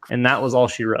Salamander. And that was all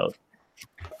she wrote.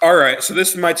 All right. So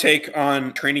this is my take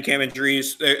on training camp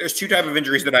injuries. There's two types of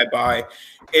injuries that I buy.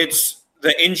 It's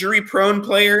the injury-prone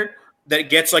player that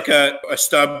gets like a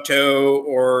stub toe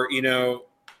or, you know,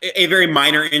 a very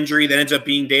minor injury that ends up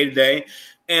being day-to-day.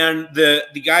 And the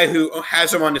guy who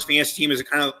has him on his fantasy team is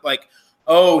kind of like,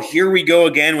 oh, here we go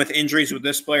again with injuries with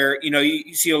this player. You know,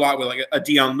 you see a lot with like a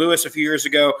Deion Lewis a few years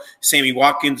ago, Sammy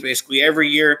Watkins basically every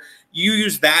year. You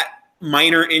use that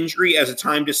minor injury as a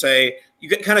time to say, you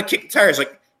get kind of kick the tires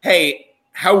like, hey,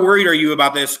 how worried are you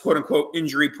about this quote unquote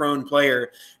injury prone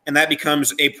player? And that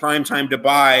becomes a prime time to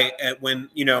buy at when,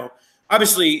 you know,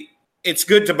 obviously it's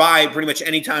good to buy pretty much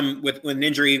any time with an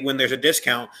injury when there's a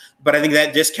discount. But I think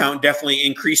that discount definitely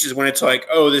increases when it's like,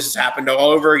 oh, this has happened all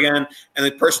over again. And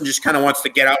the person just kind of wants to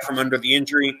get out from under the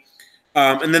injury.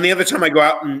 And then the other time I go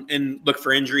out and look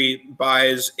for injury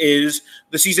buys is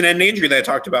the season-ending injury that I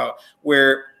talked about,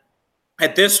 where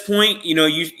at this point, you know,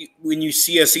 when you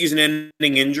see a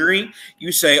season-ending injury,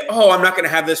 you say, oh, I'm not going to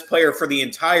have this player for the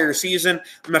entire season.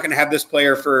 I'm not going to have this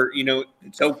player for, you know,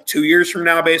 until 2 years from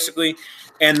now, basically.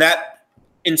 And that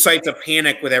incites a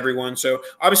panic with everyone. So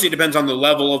obviously it depends on the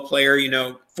level of player. You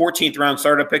know, 14th round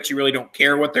startup picks, you really don't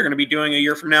care what they're going to be doing a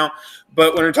year from now.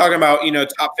 But when we're talking about, you know,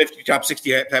 top 50, top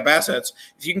 60 type assets,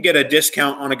 if you can get a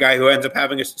discount on a guy who ends up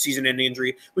having a season-ending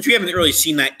injury, which we haven't really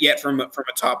seen that yet from a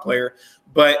top player,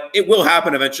 but it will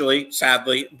happen eventually,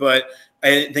 sadly. But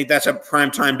I think that's a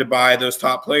prime time to buy those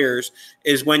top players,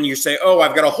 is when you say, oh,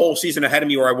 I've got a whole season ahead of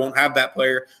me where I won't have that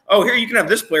player. Oh, here you can have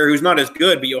this player who's not as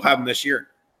good, but you'll have him this year.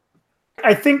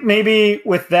 I think maybe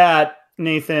with that,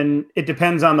 Nathan, it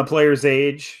depends on the player's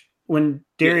age. When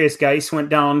Darius Geis went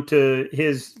down to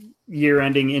his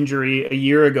year-ending injury a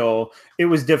year ago, it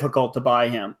was difficult to buy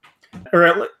him.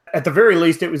 Or at the very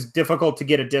least, it was difficult to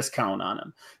get a discount on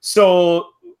him. So,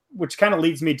 which kind of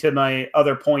leads me to my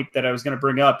other point that I was going to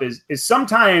bring up is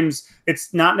sometimes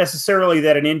it's not necessarily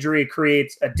that an injury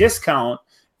creates a discount,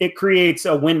 it creates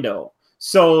a window.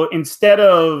 So instead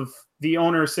of the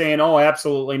owner saying, oh,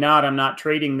 absolutely not, I'm not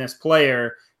trading this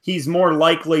player, he's more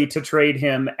likely to trade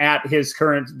him at his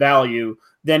current value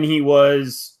than he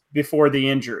was before the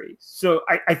injury. So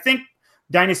I think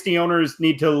dynasty owners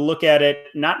need to look at it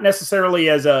not necessarily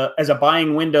as a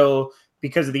buying window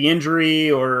because of the injury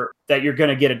or that you're going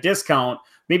to get a discount.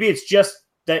 Maybe it's just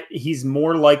that he's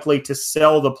more likely to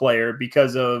sell the player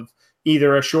because of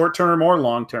either a short-term or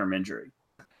long-term injury.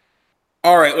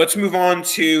 All right, let's move on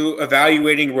to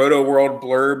evaluating Roto World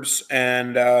blurbs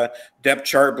and depth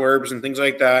chart blurbs and things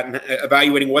like that, and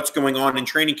evaluating what's going on in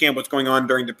training camp, what's going on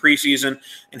during the preseason,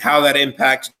 and how that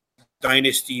impacts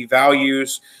dynasty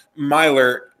values.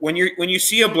 Meylor, when you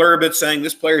see a blurb that's saying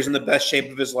this player is in the best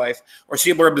shape of his life, or see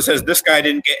a blurb that says this guy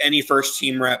didn't get any first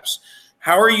team reps,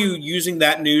 how are you using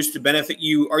that news to benefit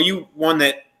you? Are you one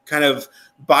that kind of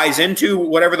buys into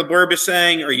whatever the blurb is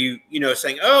saying? Or are you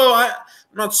saying, oh,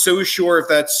 I'm not so sure if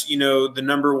that's, the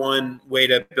number one way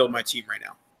to build my team right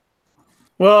now?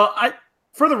 Well,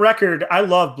 for the record, I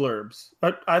love blurbs.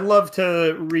 I love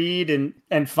to read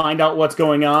and find out what's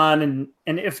going on.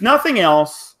 And if nothing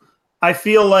else, I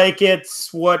feel like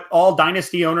it's what all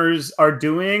dynasty owners are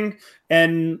doing.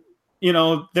 And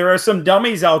there are some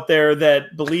dummies out there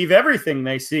that believe everything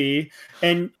they see,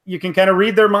 and you can kind of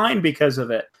read their mind because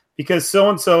of it. Because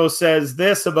so-and-so says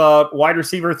this about wide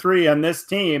receiver 3 on this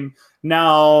team.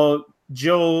 Now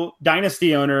Joe,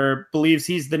 Dynasty owner, believes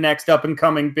he's the next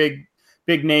up-and-coming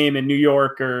big name in New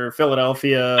York or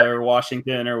Philadelphia or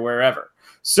Washington or wherever.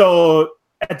 So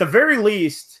at the very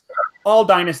least, all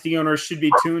Dynasty owners should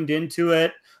be tuned into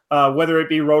it, whether it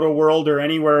be Roto World or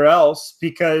anywhere else,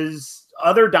 because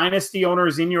other Dynasty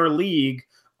owners in your league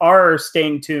are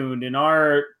staying tuned and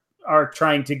are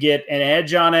trying to get an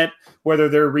edge on it, whether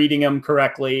they're reading them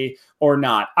correctly or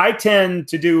not. I tend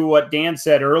to do what Dan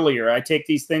said earlier. I take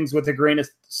these things with a grain of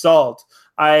salt.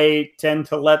 I tend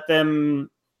to let them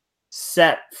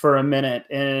set for a minute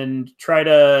and try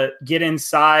to get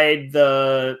inside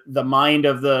the mind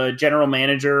of the general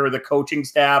manager or the coaching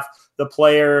staff, the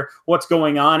player, what's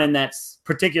going on in that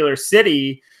particular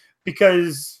city,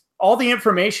 because all the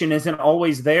information isn't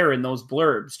always there in those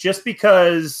blurbs. Just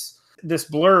because this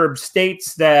blurb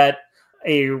states that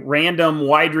a random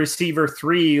wide receiver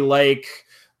 3 like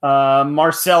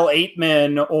Marcel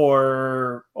Aitman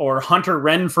or Hunter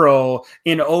Renfrow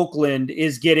in Oakland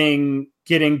is getting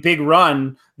big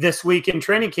run this week in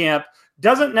training camp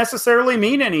doesn't necessarily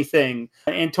mean anything.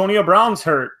 Antonio Brown's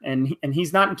hurt and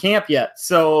he's not in camp yet.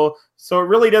 So it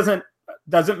really doesn't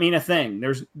mean a thing.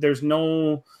 There's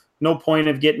no point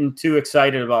of getting too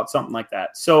excited about something like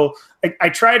that. So I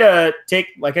try to take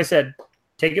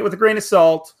it with a grain of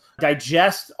salt,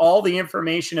 digest all the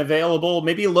information available,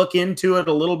 maybe look into it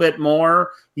a little bit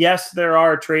more. Yes, there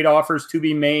are trade offers to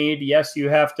be made. Yes, you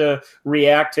have to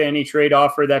react to any trade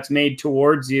offer that's made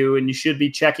towards you, and you should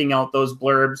be checking out those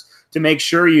blurbs to make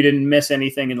sure you didn't miss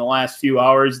anything in the last few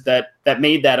hours that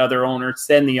made that other owner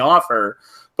send the offer.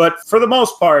 But for the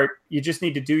most part, you just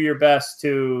need to do your best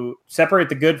to separate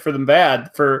the good from the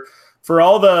bad. For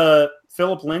all the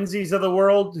Philip Lindsays of the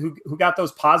world who got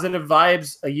those positive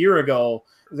vibes a year ago,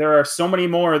 there are so many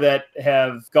more that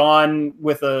have gone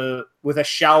with a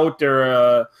shout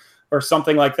or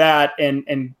something like that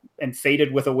and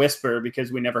faded with a whisper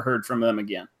because we never heard from them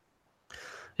again.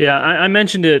 Yeah, I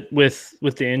mentioned it with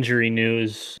the injury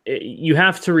news. You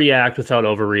have to react without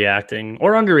overreacting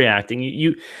or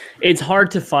underreacting. It's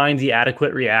hard to find the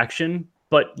adequate reaction,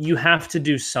 but you have to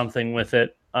do something with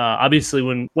it. Obviously,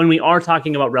 when we are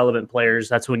talking about relevant players,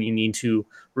 that's when you need to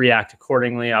react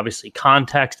accordingly. Obviously,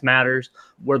 context matters.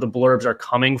 Where the blurbs are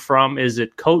coming from. Is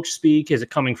it coach speak? Is it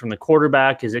coming from the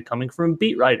quarterback? Is it coming from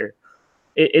beat writer?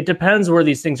 It depends where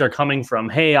these things are coming from.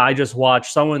 Hey, I just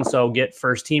watched so-and-so get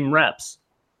first team reps.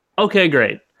 Okay,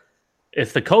 great.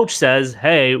 If the coach says,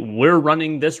 hey, we're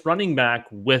running this running back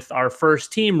with our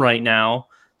first team right now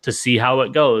to see how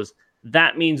it goes,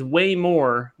 that means way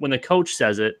more when the coach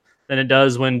says it than it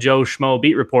does when Joe Schmo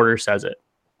beat reporter says it.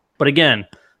 But again,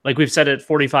 like we've said it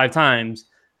 45 times,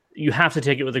 you have to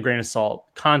take it with a grain of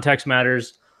salt. Context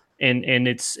matters, and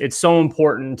it's so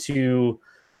important to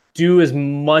do as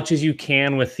much as you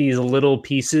can with these little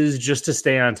pieces just to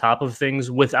stay on top of things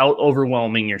without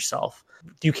overwhelming yourself.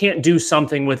 You can't do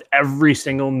something with every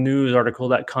single news article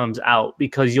that comes out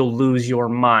because you'll lose your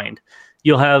mind.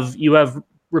 You have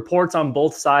reports on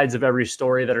both sides of every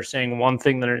story that are saying one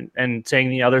thing and saying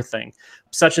the other thing.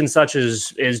 Such and such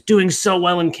is doing so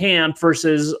well in camp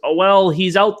versus, oh, well,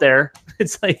 he's out there.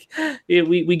 It's like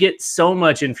we get so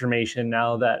much information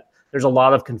now that there's a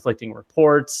lot of conflicting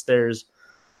reports. There's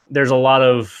a lot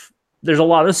of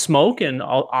smoke, and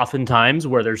oftentimes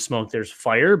where there's smoke, there's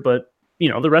fire. But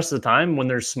the rest of the time when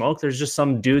there's smoke, there's just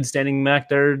some dude standing back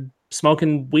there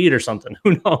smoking weed or something.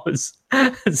 Who knows?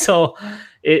 So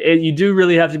you do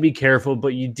really have to be careful,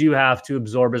 but you do have to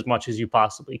absorb as much as you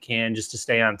possibly can just to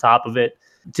stay on top of it.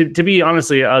 To be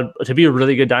honestly, to be a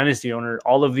really good dynasty owner,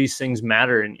 all of these things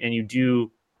matter, and you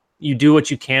do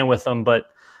what you can with them, but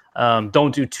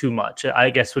don't do too much, I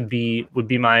guess would be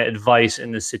my advice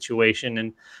in this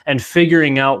situation. And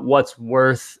figuring out what's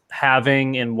worth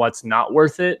having and what's not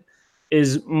worth it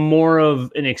is more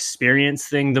of an experience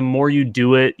thing. The more you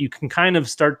do it, you can kind of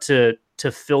start to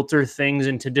filter things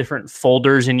into different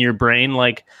folders in your brain.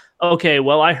 Like, okay,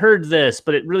 well, I heard this,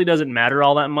 but it really doesn't matter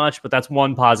all that much, but that's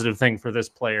one positive thing for this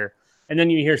player. And then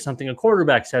you hear something a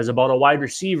quarterback says about a wide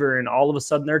receiver, and all of a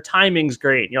sudden their timing's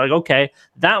great. And you're like, okay,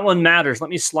 that one matters. Let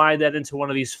me slide that into one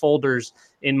of these folders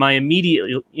in my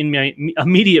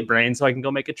immediate brain so I can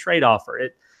go make a trade offer.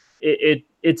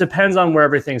 It depends on where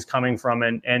everything's coming from.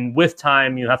 And with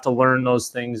time, you have to learn those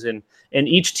things. And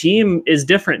each team is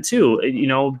different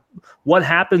too. What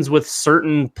happens with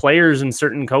certain players and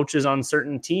certain coaches on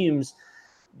certain teams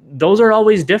those are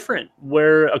always different,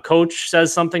 where a coach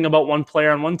says something about one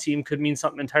player on one team could mean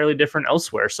something entirely different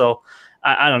elsewhere. So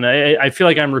I don't know. I feel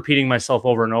like I'm repeating myself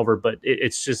over and over, but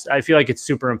it's just, I feel like it's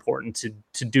super important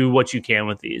to do what you can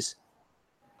with these.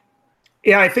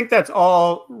 Yeah, I think that's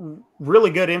all really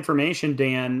good information,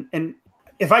 Dan. And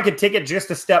if I could take it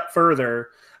just a step further,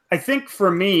 I think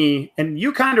for me, and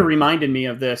you kind of reminded me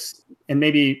of this, and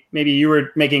maybe you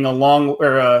were making a long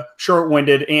or a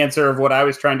short-winded answer of what I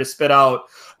was trying to spit out.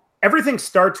 Everything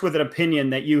starts with an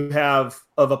opinion that you have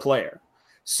of a player.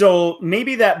 So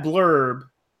maybe that blurb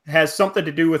has something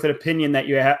to do with an opinion that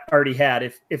you already had.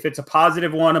 If it's a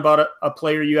positive one about a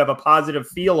player you have a positive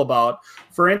feel about.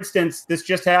 For instance, this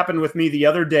just happened with me the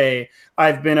other day.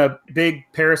 I've been a big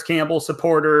Paris Campbell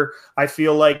supporter. I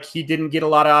feel like he didn't get a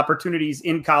lot of opportunities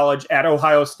in college at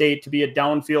Ohio State to be a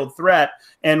downfield threat,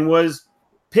 and was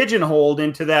pigeonholed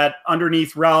into that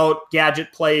underneath route,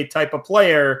 gadget play type of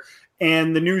player.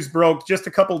 And the news broke just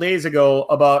a couple days ago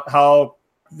about how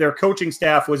their coaching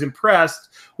staff was impressed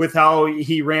with how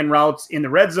he ran routes in the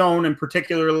red zone, and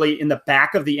particularly in the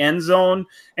back of the end zone.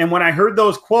 And when I heard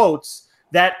those quotes,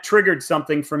 that triggered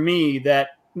something for me that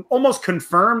almost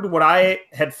confirmed what I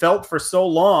had felt for so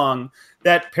long,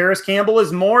 that Paris Campbell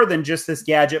is more than just this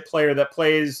gadget player that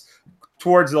plays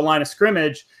towards the line of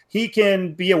scrimmage. He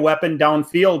can be a weapon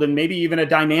downfield, and maybe even a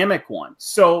dynamic one.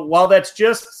 So while that's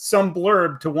just some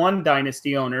blurb to one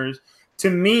Dynasty owners, to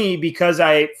me, because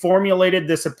I formulated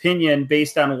this opinion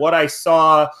based on what I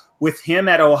saw with him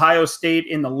at Ohio State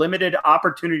in the limited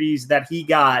opportunities that he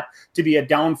got to be a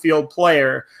downfield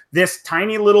player, this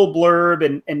tiny little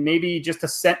blurb and maybe just a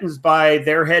sentence by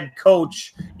their head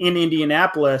coach in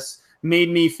Indianapolis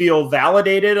made me feel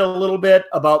validated a little bit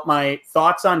about my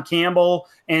thoughts on Campbell.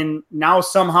 And now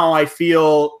somehow I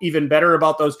feel even better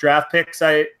about those draft picks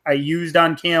I used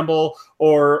on Campbell,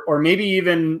 or maybe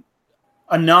even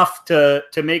enough to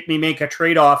make me make a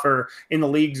trade offer in the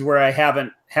leagues where I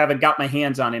haven't got my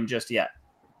hands on him just yet.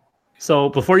 So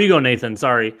before you go, Nathan,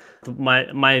 sorry,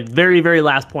 my very, very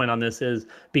last point on this is,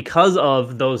 because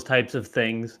of those types of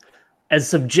things, as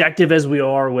subjective as we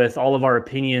are with all of our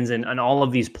opinions and all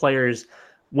of these players,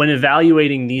 when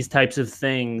evaluating these types of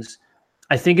things,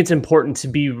 I think it's important to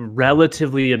be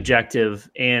relatively objective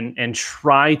and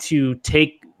try to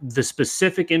take the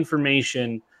specific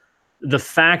information, the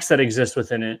facts that exist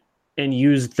within it, and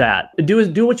use that.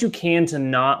 Do what you can to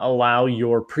not allow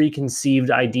your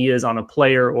preconceived ideas on a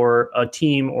player or a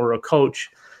team or a coach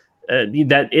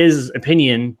that is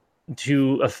opinion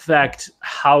to affect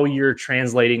how you're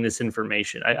translating this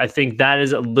information. I think that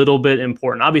is a little bit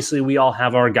important. Obviously, we all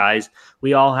have our guys.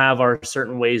 We all have our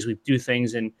certain ways we do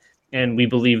things, and we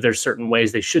believe there's certain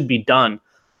ways they should be done.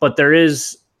 But there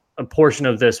is a portion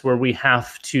of this where we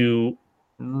have to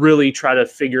really try to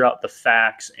figure out the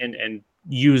facts and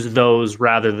use those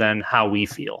rather than how we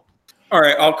feel. All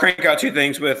right, I'll crank out two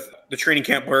things with the training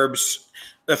camp blurbs.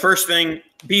 The first thing,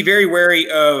 be very wary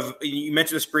of, you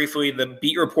mentioned this briefly, the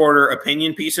beat reporter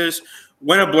opinion pieces.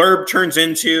 When a blurb turns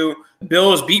into,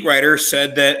 Bills beat writer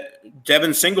said that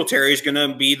Devin Singletary is going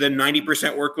to be the 90%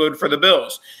 workload for the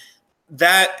Bills.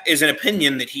 That is an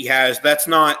opinion that he has. That's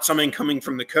not something coming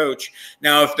from the coach.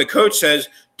 Now, if the coach says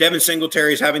Devin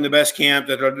Singletary is having the best camp,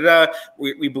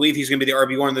 we believe he's going to be the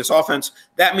RB1 of this offense,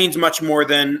 that means much more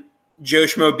than Joe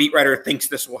Schmo beat writer thinks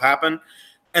this will happen.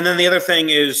 And then the other thing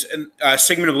is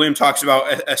Sigmund Bloom talks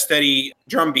about a steady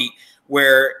drumbeat,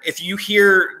 where if you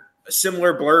hear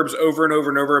similar blurbs over and over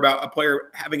and over about a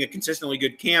player having a consistently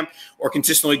good camp or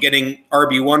consistently getting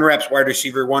RB1 reps, wide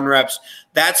receiver 1 reps,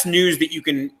 that's news that you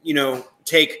can,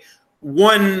 take.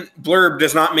 One blurb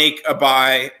does not make a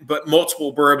buy, but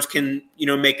multiple blurbs can,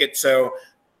 make it so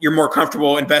you're more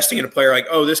comfortable investing in a player like,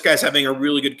 oh, this guy's having a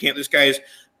really good camp. This guy's,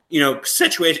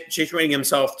 situating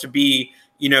himself to be,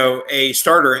 a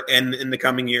starter in the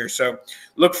coming year. So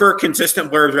look for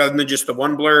consistent blurbs rather than just the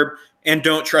one blurb, and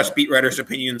don't trust beat writers'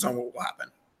 opinions on what will happen.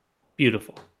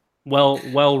 Beautiful.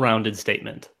 Well-rounded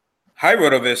statement. Hi,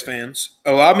 RotoViz fans.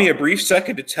 Allow me a brief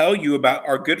second to tell you about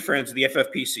our good friends at the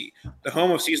FFPC, the home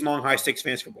of season-long high-stakes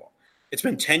fantasy football. It's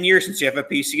been 10 years since the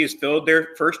FFPC has filled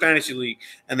their first Dynasty League,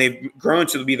 and they've grown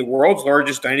to be the world's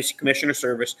largest Dynasty commissioner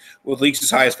service with leagues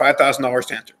as high as $5,000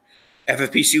 to enter.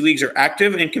 FFPC leagues are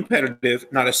active and competitive.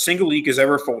 Not a single league has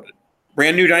ever folded.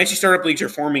 Brand new Dynasty startup leagues are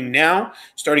forming now,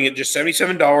 starting at just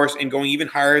 $77 and going even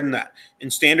higher than that in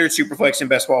standard, Superflex, and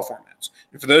best ball formats.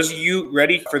 And for those of you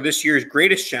ready for this year's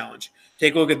greatest challenge,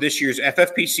 take a look at this year's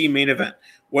FFPC main event,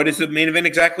 What is the main event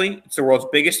exactly? It's the world's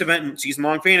biggest event in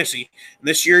season-long fantasy. And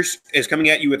this year's is coming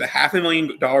at you with a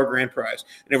 $500,000 grand prize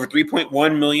and over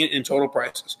 $3.1 million in total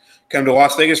prizes. Come to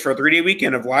Las Vegas for a 3-day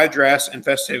weekend of live drafts and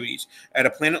festivities at a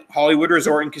Planet Hollywood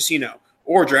resort and casino,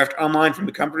 or draft online from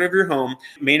the comfort of your home.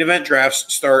 Main event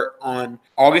drafts start on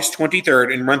August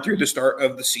 23rd and run through the start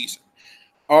of the season.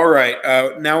 All right.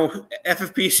 Now,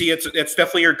 FFPC, it's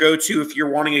definitely your go-to if you're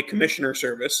wanting a commissioner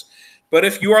service. But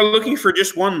if you are looking for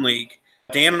just one league,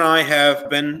 Dan and I have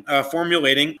been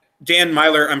formulating. Dan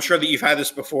Meylor, I'm sure that you've had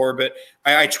this before, but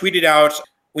I tweeted out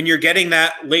when you're getting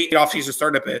that late offseason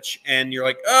startup itch and you're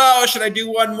like, oh, should I do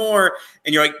one more?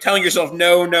 And you're like telling yourself,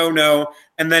 no.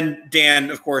 And then Dan,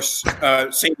 of course,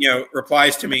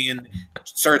 replies to me and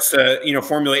starts to,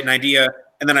 formulate an idea.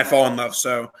 And then I fall in love.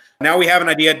 So now we have an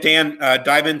idea. Dan,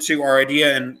 dive into our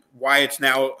idea and why it's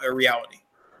now a reality.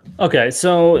 Okay,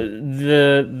 so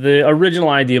the original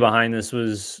idea behind this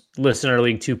was Listener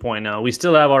League 2.0. We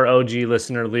still have our OG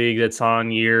Listener League that's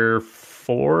on year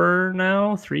 4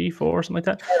 now, 3, 4, something like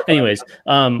that. Anyways,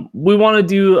 we want to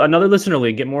do another Listener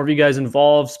League, get more of you guys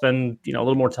involved, spend a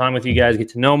little more time with you guys, get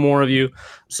to know more of you.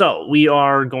 So we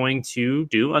are going to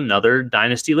do another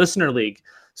Dynasty Listener League.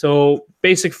 So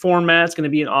basic format's going to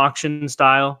be an auction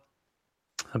style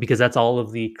because that's all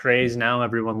of the craze now.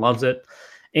 Everyone loves it.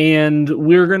 And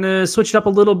we're going to switch it up a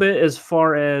little bit as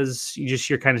far as just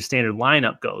your kind of standard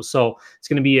lineup goes. So it's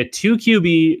going to be a 2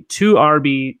 QB, 2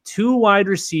 RB, 2 wide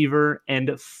receiver,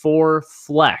 and 4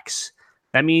 flex.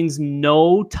 That means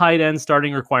no tight end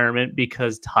starting requirement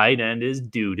because tight end is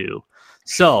doo-doo.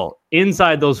 So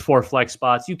inside those 4 flex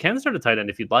spots, you can start a tight end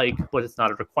if you'd like, but it's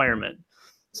not a requirement.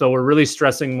 So we're really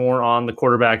stressing more on the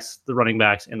quarterbacks, the running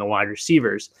backs, and the wide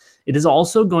receivers. It is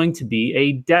also going to be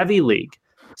a Devy League.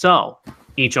 So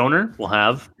each owner will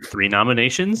have 3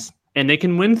 nominations, and they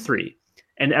can win 3.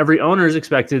 And every owner is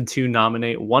expected to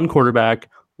nominate 1 quarterback,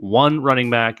 1 running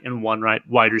back, and 1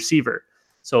 wide receiver.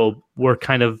 So we're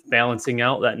kind of balancing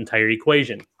out that entire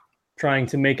equation, trying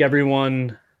to make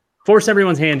force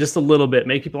everyone's hand just a little bit,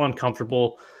 make people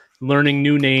uncomfortable, learning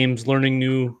new names, learning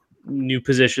new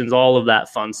positions, all of that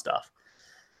fun stuff.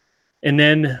 And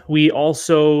then we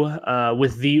also,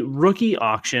 with the rookie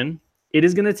auction, it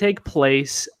is going to take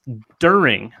place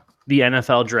during the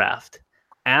NFL draft.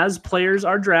 As players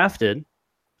are drafted,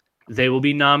 they will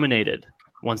be nominated.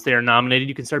 Once they are nominated,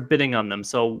 you can start bidding on them.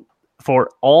 So for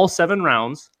all 7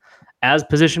 rounds, as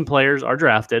position players are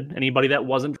drafted, anybody that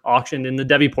wasn't auctioned in the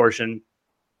Devy portion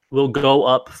will go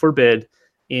up for bid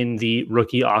in the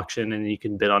rookie auction, and you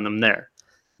can bid on them there.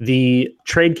 The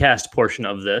TradeCast portion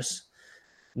of this,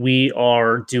 we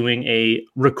are doing a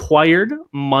required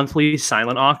monthly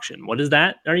silent auction. What is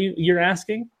that? You're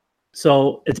asking?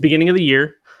 So at the beginning of the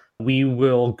year, we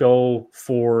will go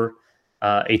for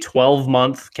a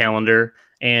 12-month calendar,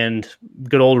 and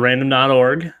good old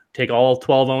random.org, take all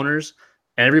 12 owners,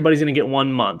 and everybody's going to get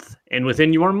 1 month. And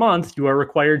within your month, you are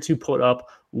required to put up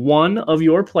 1 of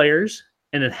your players,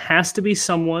 and it has to be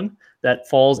someone that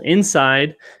falls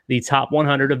inside the top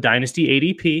 100 of Dynasty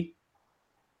ADP.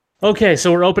 Okay,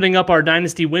 so we're opening up our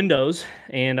Dynasty windows,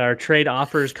 and our trade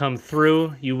offers come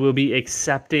through. You will be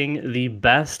accepting the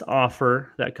best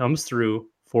offer that comes through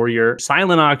for your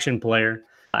silent auction player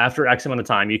after X amount of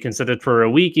time. You can set it for a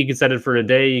week, you can set it for a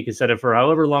day, you can set it for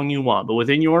however long you want. But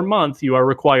within your month, you are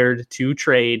required to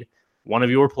trade 1 of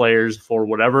your players for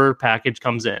whatever package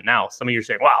comes in. Now, some of you are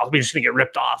saying, wow, we're just going to get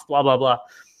ripped off, blah, blah, blah.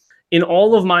 In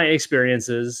all of my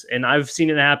experiences, and I've seen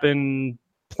it happen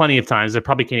plenty of times, I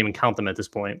probably can't even count them at this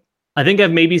point. I think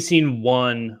I've maybe seen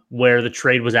 1 where the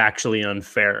trade was actually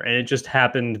unfair, and it just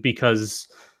happened because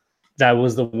that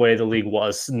was the way the league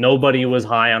was. Nobody was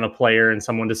high on a player, and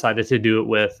someone decided to do it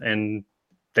with, and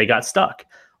they got stuck.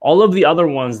 All of the other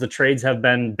ones, the trades have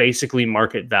been basically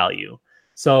market value.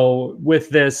 So with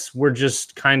this, we're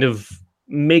just kind of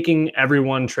making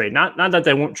everyone trade. Not that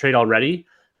they won't trade already,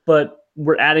 but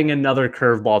we're adding another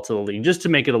curveball to the league just to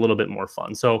make it a little bit more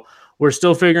fun. So we're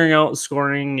still figuring out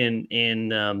scoring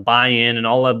and buy-in and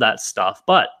all of that stuff.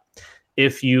 But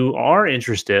if you are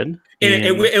interested,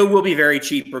 it will be very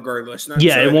cheap regardless.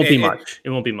 It won't be much. It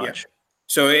won't be much. Yeah.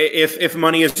 So if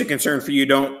money is a concern for you,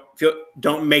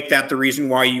 don't make that the reason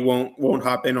why you won't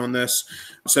hop in on this.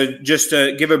 So just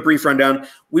to give a brief rundown,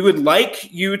 we would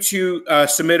like you to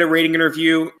submit a rating and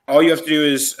review. All you have to do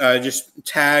is just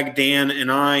tag Dan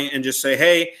and I and just say,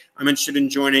 hey, I'm interested in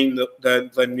joining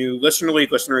the new Listener League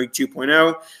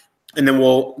 2.0. And then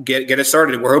we'll get it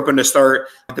started. We're hoping to start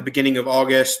at the beginning of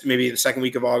August, maybe the second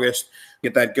week of August,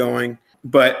 get that going.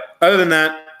 But other than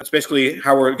that, that's basically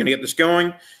how we're going to get this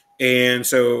going. And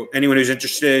so anyone who's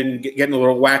interested in getting a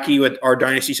little wacky with our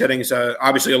Dynasty settings,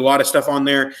 obviously a lot of stuff on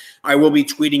there. I will be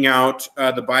tweeting out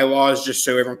the bylaws just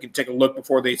so everyone can take a look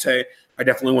before they say, I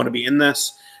definitely want to be in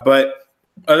this. But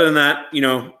other than that,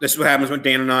 this is what happens when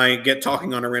Dan and I get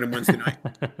talking on a random Wednesday night.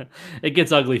 It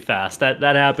gets ugly fast. That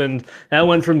happened. That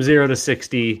went from 0 to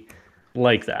 60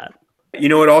 like that.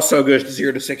 It also goes to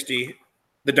 0 to 60,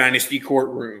 the Dynasty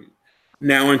courtroom.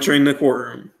 Now entering the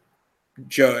courtroom,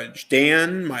 Judge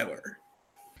Dan Meylor.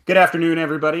 Good afternoon,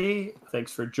 everybody.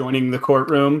 Thanks for joining the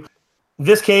courtroom.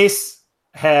 This case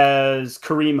has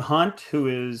Kareem Hunt, who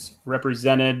is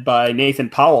represented by Nathan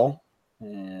Powell.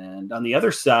 And on the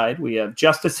other side, we have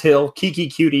Justice Hill, Kiki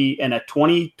Cutie, and a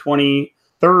 2020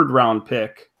 third-round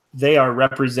pick. They are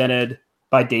represented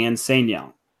by Dan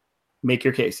Sanyal. Make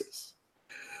your cases.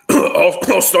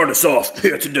 I'll start us off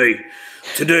here today.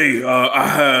 Today, I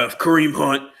have Kareem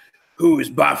Hunt, who is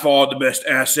by far the best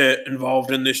asset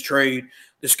involved in this trade.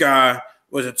 This guy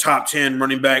was a top 10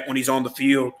 running back when he's on the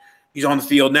field. He's on the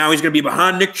field. Now he's going to be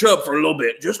behind Nick Chubb for a little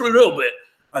bit, just a little bit.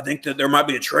 I think that there might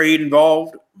be a trade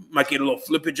involved. Might get a little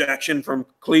flippage action from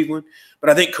Cleveland. But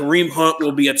I think Kareem Hunt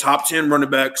will be a top 10 running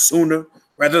back sooner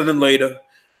rather than later.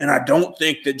 And I don't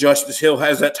think that Justice Hill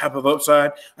has that type of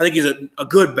upside. I think he's a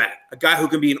good back, a guy who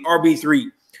can be an RB3.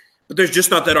 But there's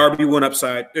just not that RB1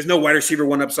 upside. There's no wide receiver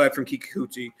 1 upside from Kiki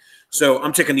Cutie. So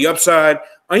I'm taking the upside.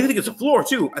 I think it's a floor,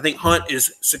 too. I think Hunt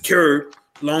is secured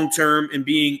long-term in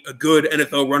being a good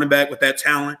NFL running back with that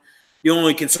talent. The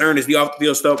only concern is the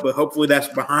off-the-field stuff, but hopefully that's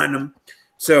behind him.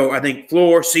 So I think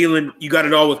floor, ceiling, you got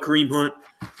it all with Kareem Hunt.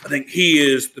 I think he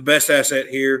is the best asset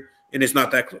here, and it's not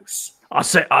that close. I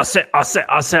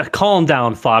said, calm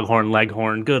down, Foghorn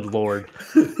Leghorn. Good Lord.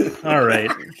 All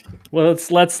right. Well,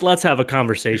 let's have a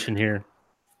conversation here.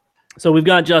 So we've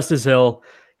got Justice Hill,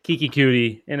 Kiki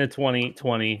Cutie in a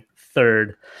 2020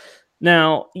 third.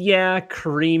 Now, yeah,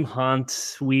 Kareem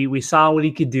Hunt, we saw what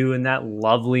he could do in that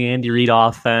lovely Andy Reid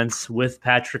offense with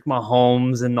Patrick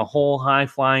Mahomes and the whole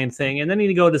high-flying thing, and then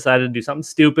he decided to do something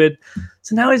stupid.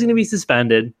 So now he's going to be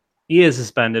suspended. He is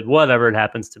suspended, whatever it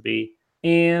happens to be.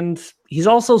 And he's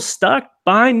also stuck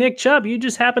behind Nick Chubb. You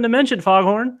just happened to mention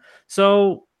Foghorn.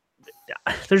 So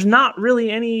there's not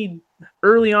really any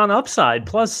early on upside.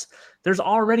 Plus, there's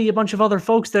already a bunch of other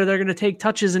folks there that are going to take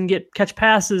touches and catch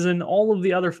passes and all of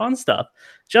the other fun stuff.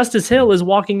 Justice Hill is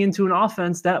walking into an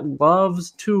offense that loves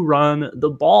to run the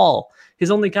ball. His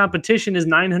only competition is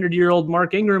 900-year-old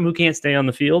Mark Ingram, who can't stay on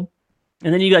the field.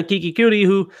 And then you got Kiki Cutie,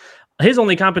 who his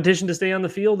only competition to stay on the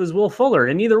field is Will Fuller,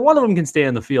 and neither one of them can stay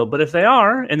on the field. But if they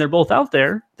are, and they're both out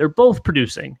there, they're both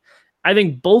producing. I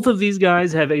think both of these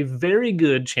guys have a very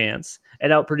good chance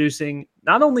at outproducing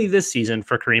not only this season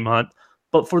for Kareem Hunt,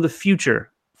 but for the future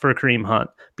for Kareem Hunt,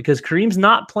 because Kareem's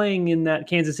not playing in that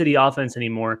Kansas City offense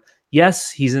anymore.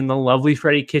 Yes, he's in the lovely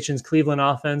Freddie Kitchens Cleveland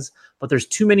offense, but there's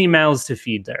too many mouths to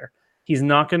feed there. He's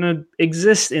not going to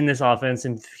exist in this offense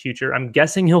in the future. I'm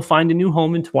guessing he'll find a new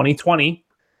home in 2020.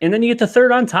 And then you get the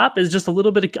third on top is just a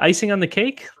little bit of icing on the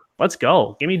cake. Let's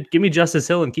go. Give me Justice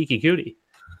Hill and Kiki Cutie.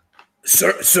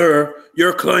 Sir,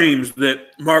 your claims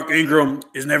that Mark Ingram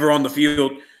is never on the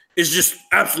field is just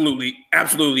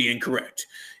absolutely incorrect.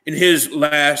 In his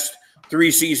last 3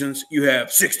 seasons, you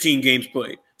have 16 games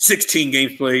played,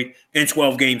 and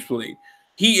 12 games played.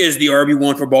 He is the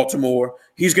RB1 for Baltimore.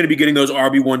 He's going to be getting those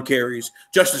RB1 carries.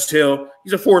 Justice Hill,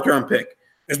 he's a 4th-round pick.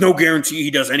 There's no guarantee he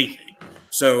does anything.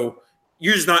 So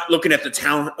you're just not looking at the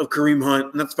talent of Kareem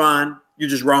Hunt, and that's fine. You're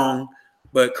just wrong.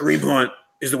 But Kareem Hunt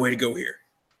is the way to go here.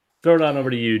 Throw it on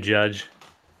over to you, Judge.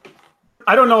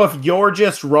 I don't know if you're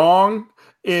just wrong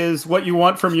is what you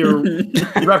want from your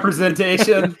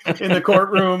representation in the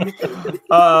courtroom.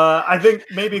 I think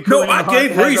maybe Kareem I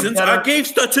gave reasons. I gave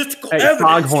statistical evidence.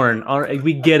 Foghorn, all right,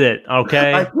 we get it,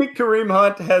 okay? I think Kareem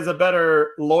Hunt has a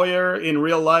better lawyer in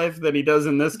real life than he does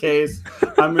in this case.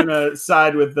 I'm going to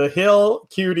side with the Hill,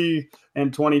 Cutie,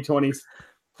 and 2020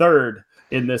 third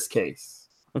in this case.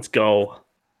 Let's go.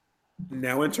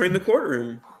 Now entering the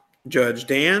courtroom, Judge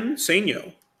Dan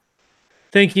Sanyal.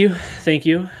 Thank you. Thank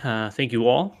you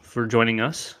all for joining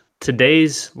us.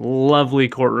 Today's lovely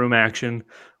courtroom action.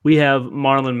 We have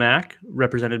Marlon Mack,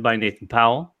 represented by Nathan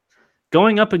Powell,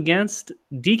 going up against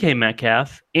DK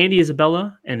Metcalf, Andy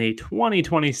Isabella, and a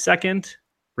 2020 second,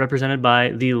 represented by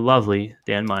the lovely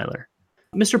Dan Meylor.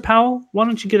 Mr. Powell, why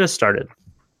don't you get us started?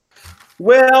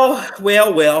 Well.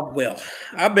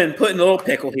 I've been put in a little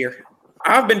pickle here.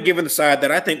 I've been given the side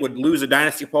that I think would lose a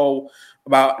dynasty poll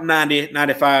about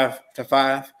 95 to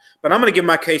 5. But I'm going to give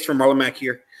my case for Marlon Mack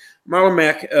here. Marlon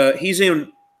Mack, he's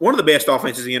in one of the best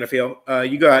offenses in the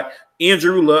NFL. You got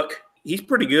Andrew Luck. he's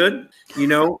pretty good,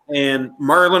 and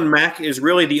Marlon Mack is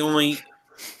really the only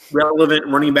relevant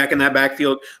running back in that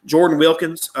backfield. Jordan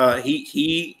Wilkins,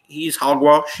 he's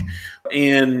hogwash,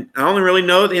 and I don't really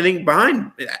know anything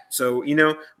behind that. So,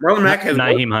 Marlon Mack has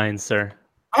Nyheim Hines, sir.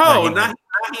 Oh,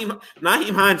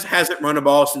 Nyheim Hines hasn't run a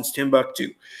ball since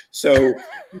Timbuktu. So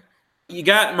you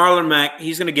got Marlon Mack.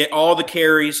 He's going to get all the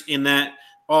carries in that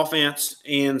offense.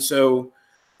 And so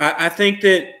I think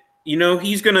that,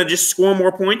 he's going to just score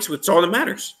more points, which is all that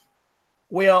matters.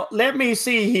 Well, let me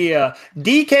see here.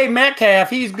 DK Metcalf,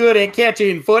 he's good at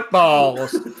catching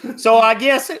footballs. So I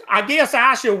guess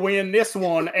I should win this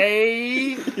one,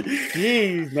 eh?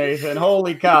 Jeez, Nathan,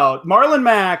 holy cow. Marlon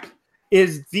Mack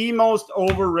is the most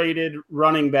overrated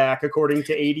running back according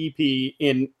to ADP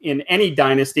in any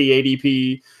dynasty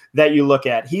ADP that you look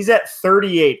at. He's at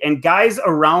 38, and guys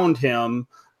around him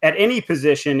at any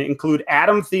position include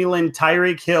Adam Thielen,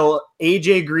 Tyreek Hill,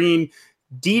 AJ Green,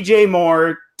 DJ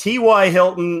Moore, T.Y.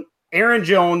 Hilton, Aaron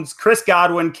Jones, Chris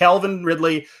Godwin, Calvin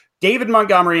Ridley, David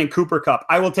Montgomery, and Cooper Kupp.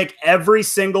 I will take every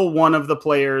single one of the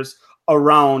players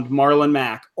around Marlon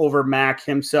Mack over Mack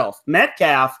himself.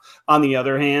 Metcalf, on the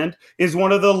other hand, is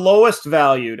one of the lowest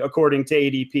valued according to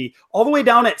ADP, all the way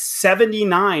down at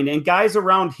 79. And guys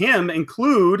around him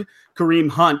include Kareem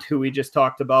Hunt, who we just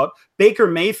talked about, Baker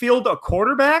Mayfield, a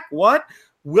quarterback. What?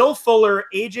 Will Fuller,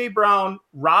 A.J. Brown,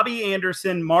 Robbie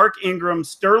Anderson, Mark Ingram,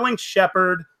 Sterling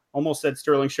Shepard, almost said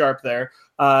Sterling Sharp there,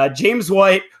 James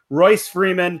White, Royce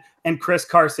Freeman, and Chris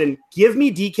Carson. Give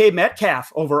me DK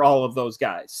Metcalf over all of those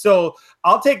guys. So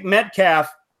I'll take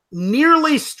Metcalf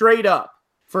nearly straight up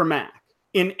for Mac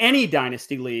in any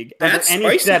dynasty league, under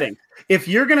any setting. If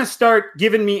you're going to start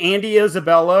giving me Andy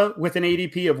Isabella with an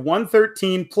ADP of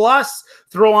 113 plus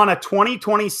throw on a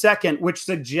 2022nd, which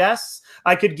suggests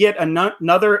I could get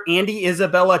another Andy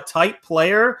Isabella type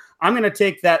player, I'm going to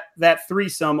take that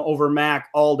threesome over Mac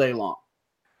all day long.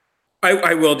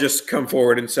 I will just come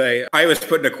forward and say I was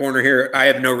put in a corner here. I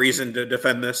have no reason to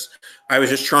defend this. I was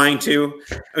just trying to.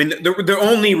 I mean, the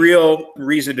only real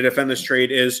reason to defend this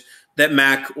trade is that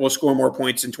Mac will score more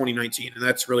points in 2019, and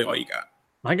that's really all you got.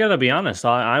 I got to be honest.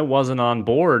 I wasn't on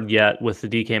board yet with the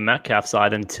DK Metcalf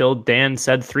side until Dan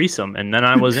said threesome, and then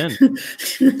I was in.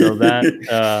 So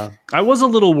that I was a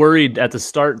little worried at the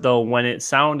start, though, when it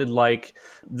sounded like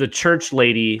the church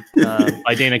lady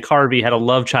by Dana Carvey had a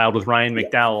love child with Ryan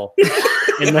McDowell,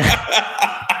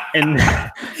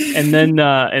 and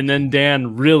then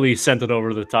Dan really sent it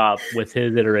over the top with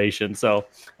his iteration. So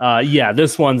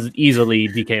this one's easily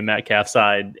DK Metcalf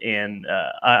side, and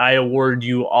I award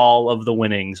you all of the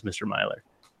winnings, Mr. Meylor.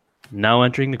 Now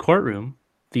entering the courtroom,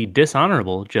 the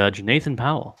dishonorable Judge Nathan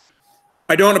Powell.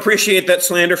 I don't appreciate that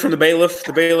slander from the bailiff.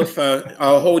 The bailiff,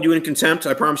 I'll hold you in contempt.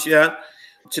 I promise you that.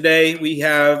 Today, we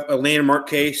have a landmark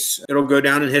case. It'll go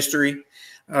down in history.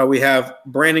 We have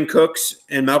Brandon Cooks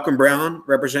and Malcolm Brown,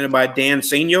 represented by Dan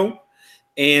Sainio.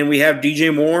 And we have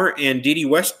DJ Moore and Dede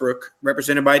Westbrook,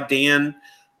 represented by Dan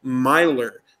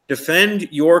Meylor. Defend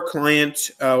your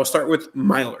client. We'll start with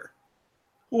Meylor.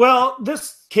 Well,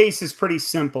 this case is pretty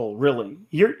simple, really.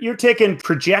 You're taking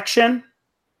projection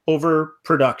over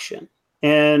production.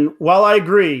 And while I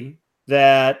agree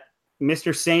that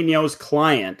Mr. Sainio's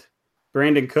client,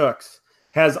 Brandon Cooks,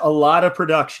 has a lot of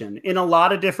production in a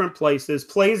lot of different places,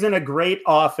 plays in a great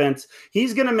offense,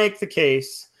 he's going to make the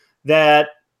case that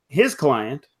his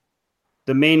client,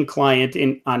 the main client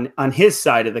on his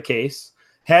side of the case,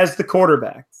 has the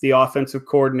quarterback, the offensive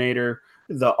coordinator,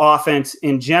 the offense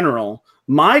in general.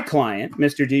 My client,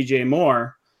 Mr. DJ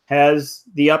Moore, has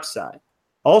the upside.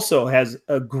 Also has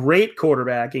a great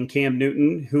quarterback in Cam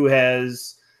Newton, who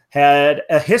has had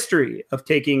a history of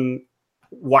taking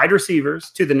wide receivers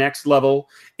to the next level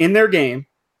in their game,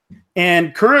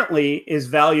 and currently is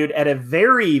valued at a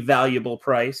very valuable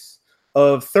price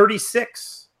of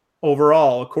 36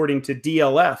 overall, according to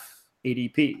DLF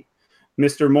ADP.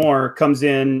 Mr. Moore comes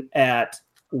in at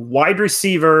wide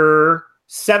receiver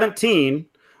 17,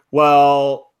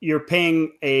 while you're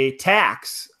paying a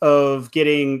tax of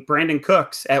getting Brandon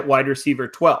Cooks at wide receiver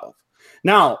 12.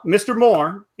 Now, Mr.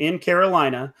 Moore in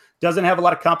Carolina doesn't have a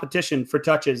lot of competition for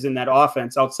touches in that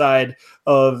offense outside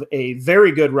of a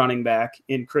very good running back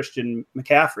in Christian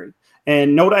McCaffrey.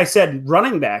 And note I said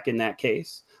running back in that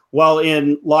case. While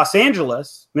in Los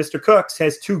Angeles, Mr. Cooks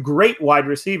has two great wide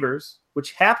receivers,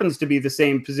 which happens to be the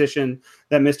same position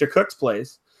that Mr. Cooks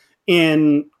plays,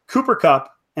 in Cooper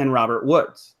Kupp and Robert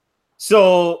Woods.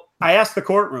 So I asked the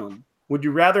courtroom, would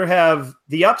you rather have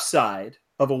the upside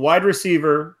of a wide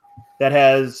receiver that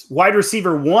has wide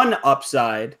receiver one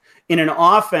upside in an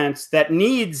offense that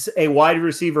needs a wide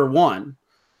receiver one,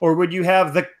 or would you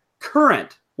have the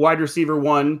current wide receiver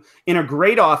one in a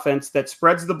great offense that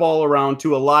spreads the ball around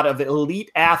to a lot of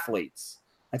elite athletes.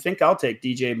 I think I'll take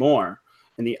DJ Moore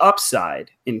and the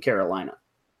upside in Carolina.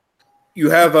 You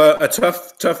have a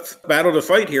tough battle to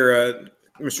fight here,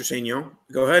 Mr. Sainio.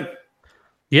 Go ahead.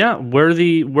 Yeah, we're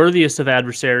the worthiest of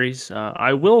adversaries.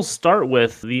 I will start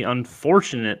with the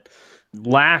unfortunate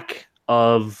lack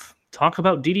of talk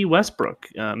about D.D. Westbrook.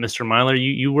 Mr. Meylor,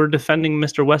 you were defending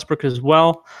Mr. Westbrook as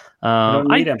well. I don't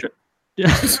need him.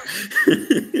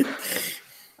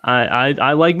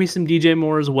 I like me some DJ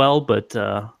Moore as well, but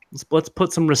let's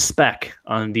put some respect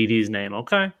on DD's name,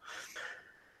 okay?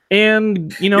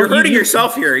 And you're hurting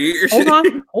yourself here.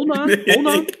 Hold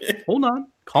on.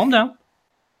 Calm down.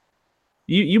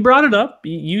 You brought it up.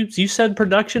 You said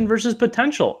production versus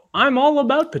potential. I'm all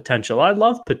about potential. I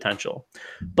love potential,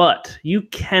 but you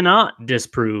cannot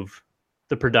disprove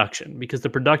the production because the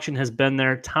production has been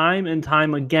there time and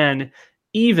time again,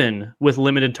 even with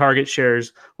limited target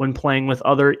shares when playing with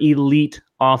other elite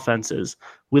offenses.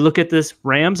 We look at this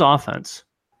Rams offense.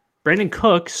 Brandon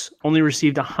Cooks only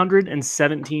received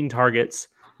 117 targets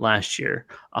last year,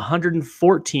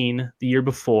 114 the year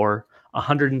before,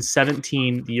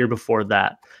 117 the year before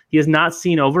that. He has not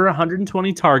seen over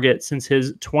 120 targets since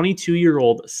his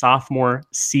 22-year-old sophomore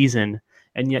season,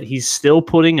 and yet he's still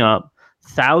putting up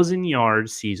 1,000-yard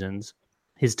seasons.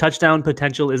 His touchdown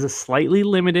potential is slightly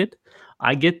limited.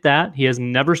 I get that. He has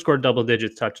never scored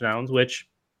double-digit touchdowns, which,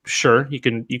 sure, you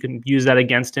can use that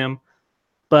against him.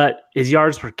 But his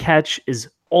yards per catch is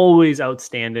always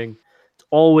outstanding. It's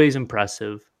always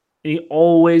impressive. And he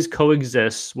always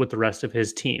coexists with the rest of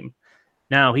his team.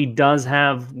 Now, he does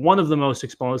have one of the most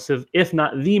explosive, if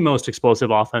not the most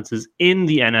explosive offenses in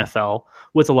the NFL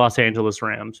with the Los Angeles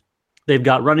Rams. They've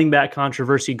got running back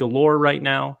controversy galore right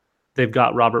now. They've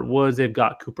got Robert Woods. They've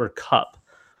got Cooper Kupp.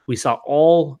 We saw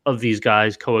all of these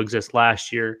guys coexist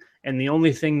last year, and the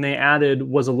only thing they added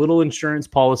was a little insurance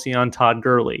policy on Todd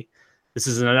Gurley. This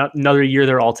is another year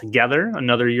they're all together,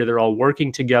 another year they're all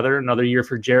working together, another year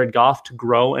for Jared Goff to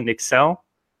grow and excel.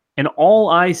 And all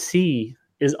I see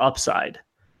is upside.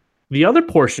 The other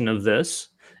portion of this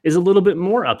is a little bit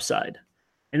more upside,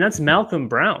 and that's Malcolm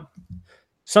Brown.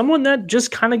 Someone that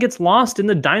just kind of gets lost in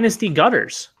the dynasty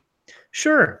gutters.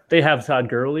 Sure, they have Todd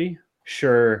Gurley.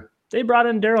 Sure, they brought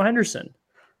in Darrell Henderson.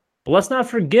 But let's not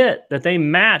forget that they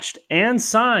matched and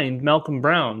signed Malcolm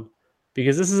Brown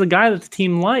because this is a guy that the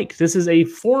team liked. This is a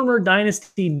former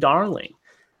dynasty darling.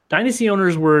 Dynasty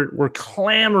owners were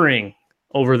clamoring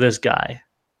over this guy.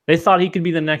 They thought he could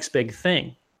be the next big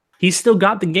thing. He's still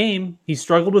got the game. He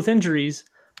struggled with injuries,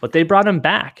 but they brought him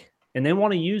back, and they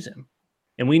want to use him.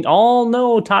 And we all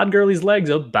know Todd Gurley's leg's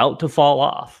about to fall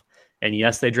off. And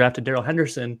yes, they drafted Darrell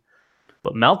Henderson,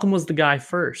 but Malcolm was the guy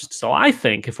first. So I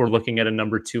think if we're looking at a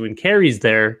number 2 and carries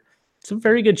there, it's a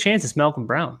very good chance it's Malcolm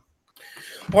Brown.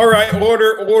 All right,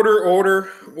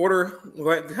 order.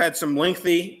 We had some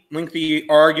lengthy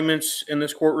arguments in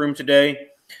this courtroom today.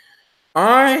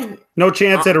 No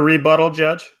chance at a rebuttal,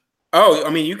 Judge? Oh, I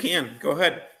mean, you can. Go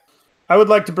ahead. I would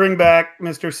like to bring back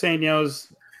Mr.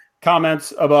 Sainio's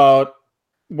comments about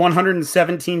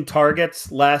 117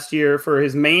 targets last year for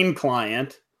his main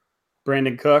client,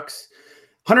 Brandon Cooks.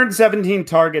 117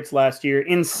 targets last year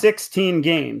in 16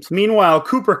 games. Meanwhile,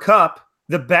 Cooper Kupp,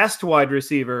 the best wide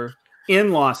receiver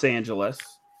in Los Angeles.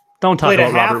 Don't talk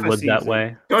about Robert Woods that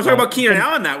way. Don't talk about Keenan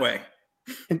Allen that way.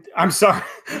 I'm sorry.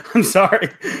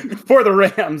 For the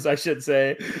Rams, I should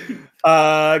say.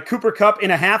 Cooper Kupp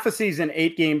in a half a season,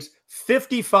 8 games,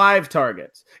 55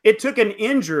 targets. It took an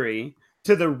injury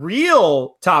to the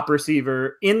real top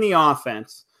receiver in the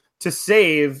offense to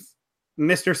save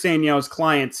Mr. Sainio's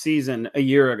client's season a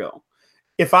year ago.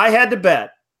 If I had to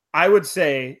bet, I would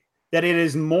say that it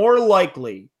is more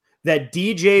likely that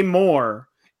DJ Moore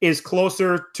is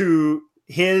closer to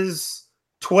his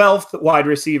 12th wide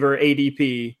receiver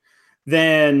ADP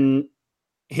than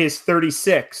his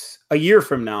 36 a year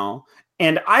from now.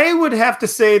 And I would have to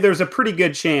say there's a pretty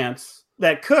good chance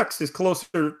that Cooks is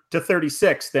closer to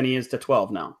 36 than he is to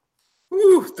 12 now.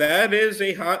 Ooh, that is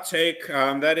a hot take.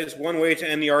 That is one way to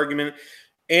end the argument.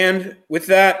 And with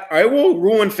that, I will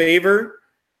rule in favor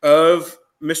of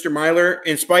Mr. Meylor,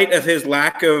 in spite of his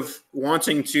lack of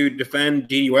wanting to defend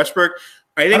D.D. Westbrook.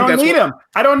 I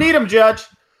don't need him, Judge.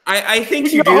 I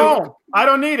think you do. Home. I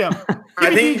don't need him.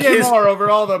 I think DJ Moore over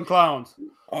all them clowns.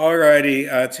 All righty.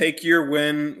 Take your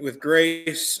win with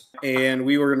grace, and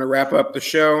we were going to wrap up the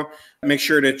show. Make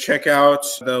sure to check out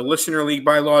the Listener League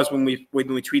bylaws when we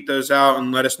tweet those out,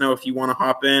 and let us know if you want to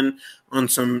hop in on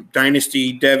some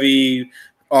Dynasty, Devy,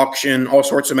 auction, all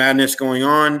sorts of madness going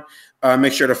on.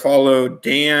 Make sure to follow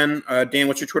Dan. Dan,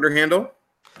 what's your Twitter handle?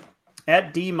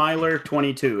 At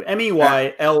Meylor22.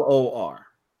 Meylor.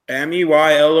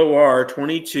 Meylor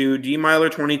 22,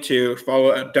 Meylor 22.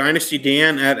 Follow at Dynasty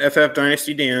Dan at FF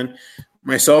Dynasty Dan.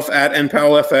 Myself at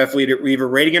NPowellFF. Leave a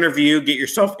rating and review. Get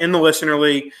yourself in the listener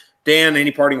league. Dan,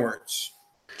 any parting words?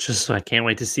 I can't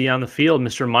wait to see you on the field,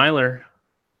 Mr. Meylor.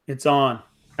 It's on.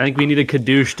 I think we need a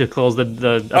kadoosh to close the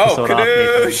episode off.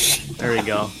 Kadoosh! There we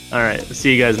go. All right.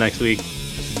 See you guys next week.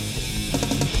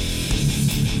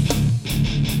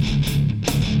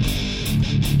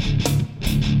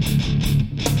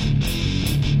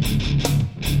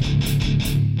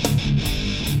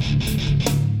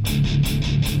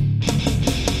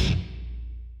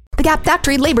 The Gap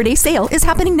Factory Labor Day sale is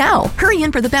happening now. Hurry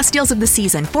in for the best deals of the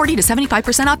season, 40 to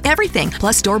 75% off everything,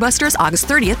 plus doorbusters August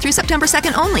 30th through September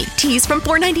 2nd only. Tees from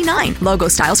 $4.99, logo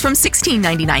styles from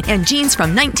 $16.99, and jeans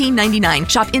from $19.99.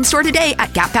 Shop in-store today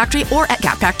at Gap Factory or at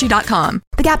gapfactory.com.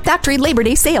 The Gap Factory Labor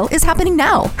Day sale is happening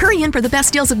now. Hurry in for the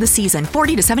best deals of the season,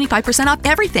 40 to 75% off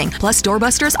everything, plus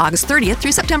doorbusters August 30th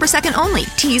through September 2nd only.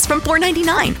 Tees from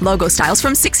 $4.99, logo styles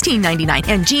from $16.99,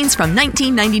 and jeans from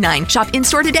 $19.99. Shop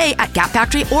in-store today at Gap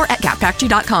Factory or at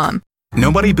gapfactory.com.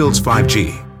 Nobody builds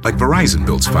 5G like Verizon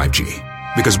builds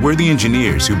 5G, because we're the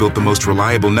engineers who built the most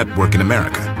reliable network in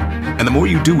America. And the more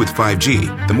you do with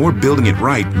 5G, the more building it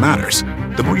right matters.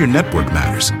 The more your network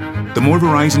matters. The more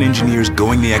Verizon engineers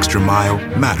going the extra mile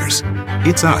matters.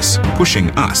 It's us pushing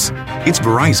us. It's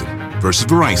Verizon versus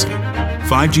Verizon.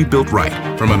 5G built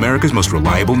right from America's most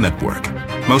reliable network.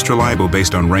 Most reliable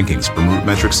based on rankings from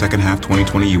RootMetrics second half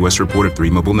 2020 U.S. report of 3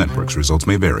 mobile networks. Results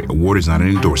may vary. Award is not an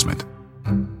endorsement.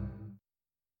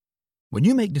 When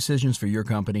you make decisions for your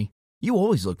company, you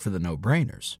always look for the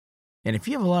no-brainers. And if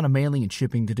you have a lot of mailing and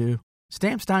shipping to do,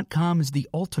 Stamps.com is the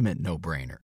ultimate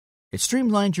no-brainer. It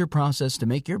streamlines your process to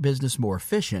make your business more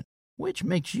efficient, which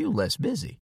makes you less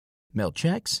busy. Mail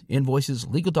checks, invoices,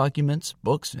 legal documents,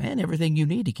 books, and everything you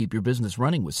need to keep your business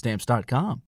running with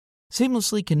Stamps.com.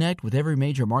 Seamlessly connect with every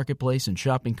major marketplace and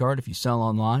shopping cart if you sell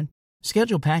online.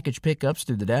 Schedule package pickups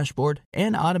through the dashboard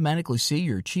and automatically see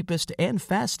your cheapest and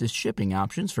fastest shipping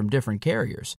options from different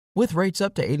carriers, with rates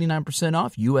up to 89%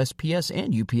 off USPS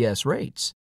and UPS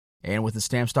rates. And with the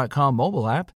Stamps.com mobile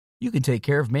app, you can take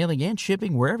care of mailing and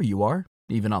shipping wherever you are,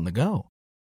 even on the go.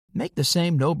 Make the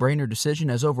same no-brainer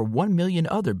decision as over 1 million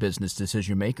other business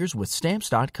decision makers with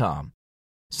Stamps.com.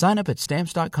 Sign up at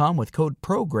Stamps.com with code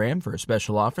PROGRAM for a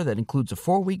special offer that includes a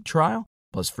 4-week trial,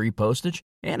 plus free postage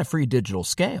and a free digital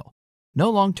scale. No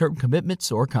long-term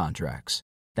commitments or contracts.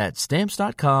 That's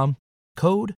Stamps.com,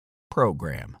 code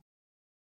PROGRAM.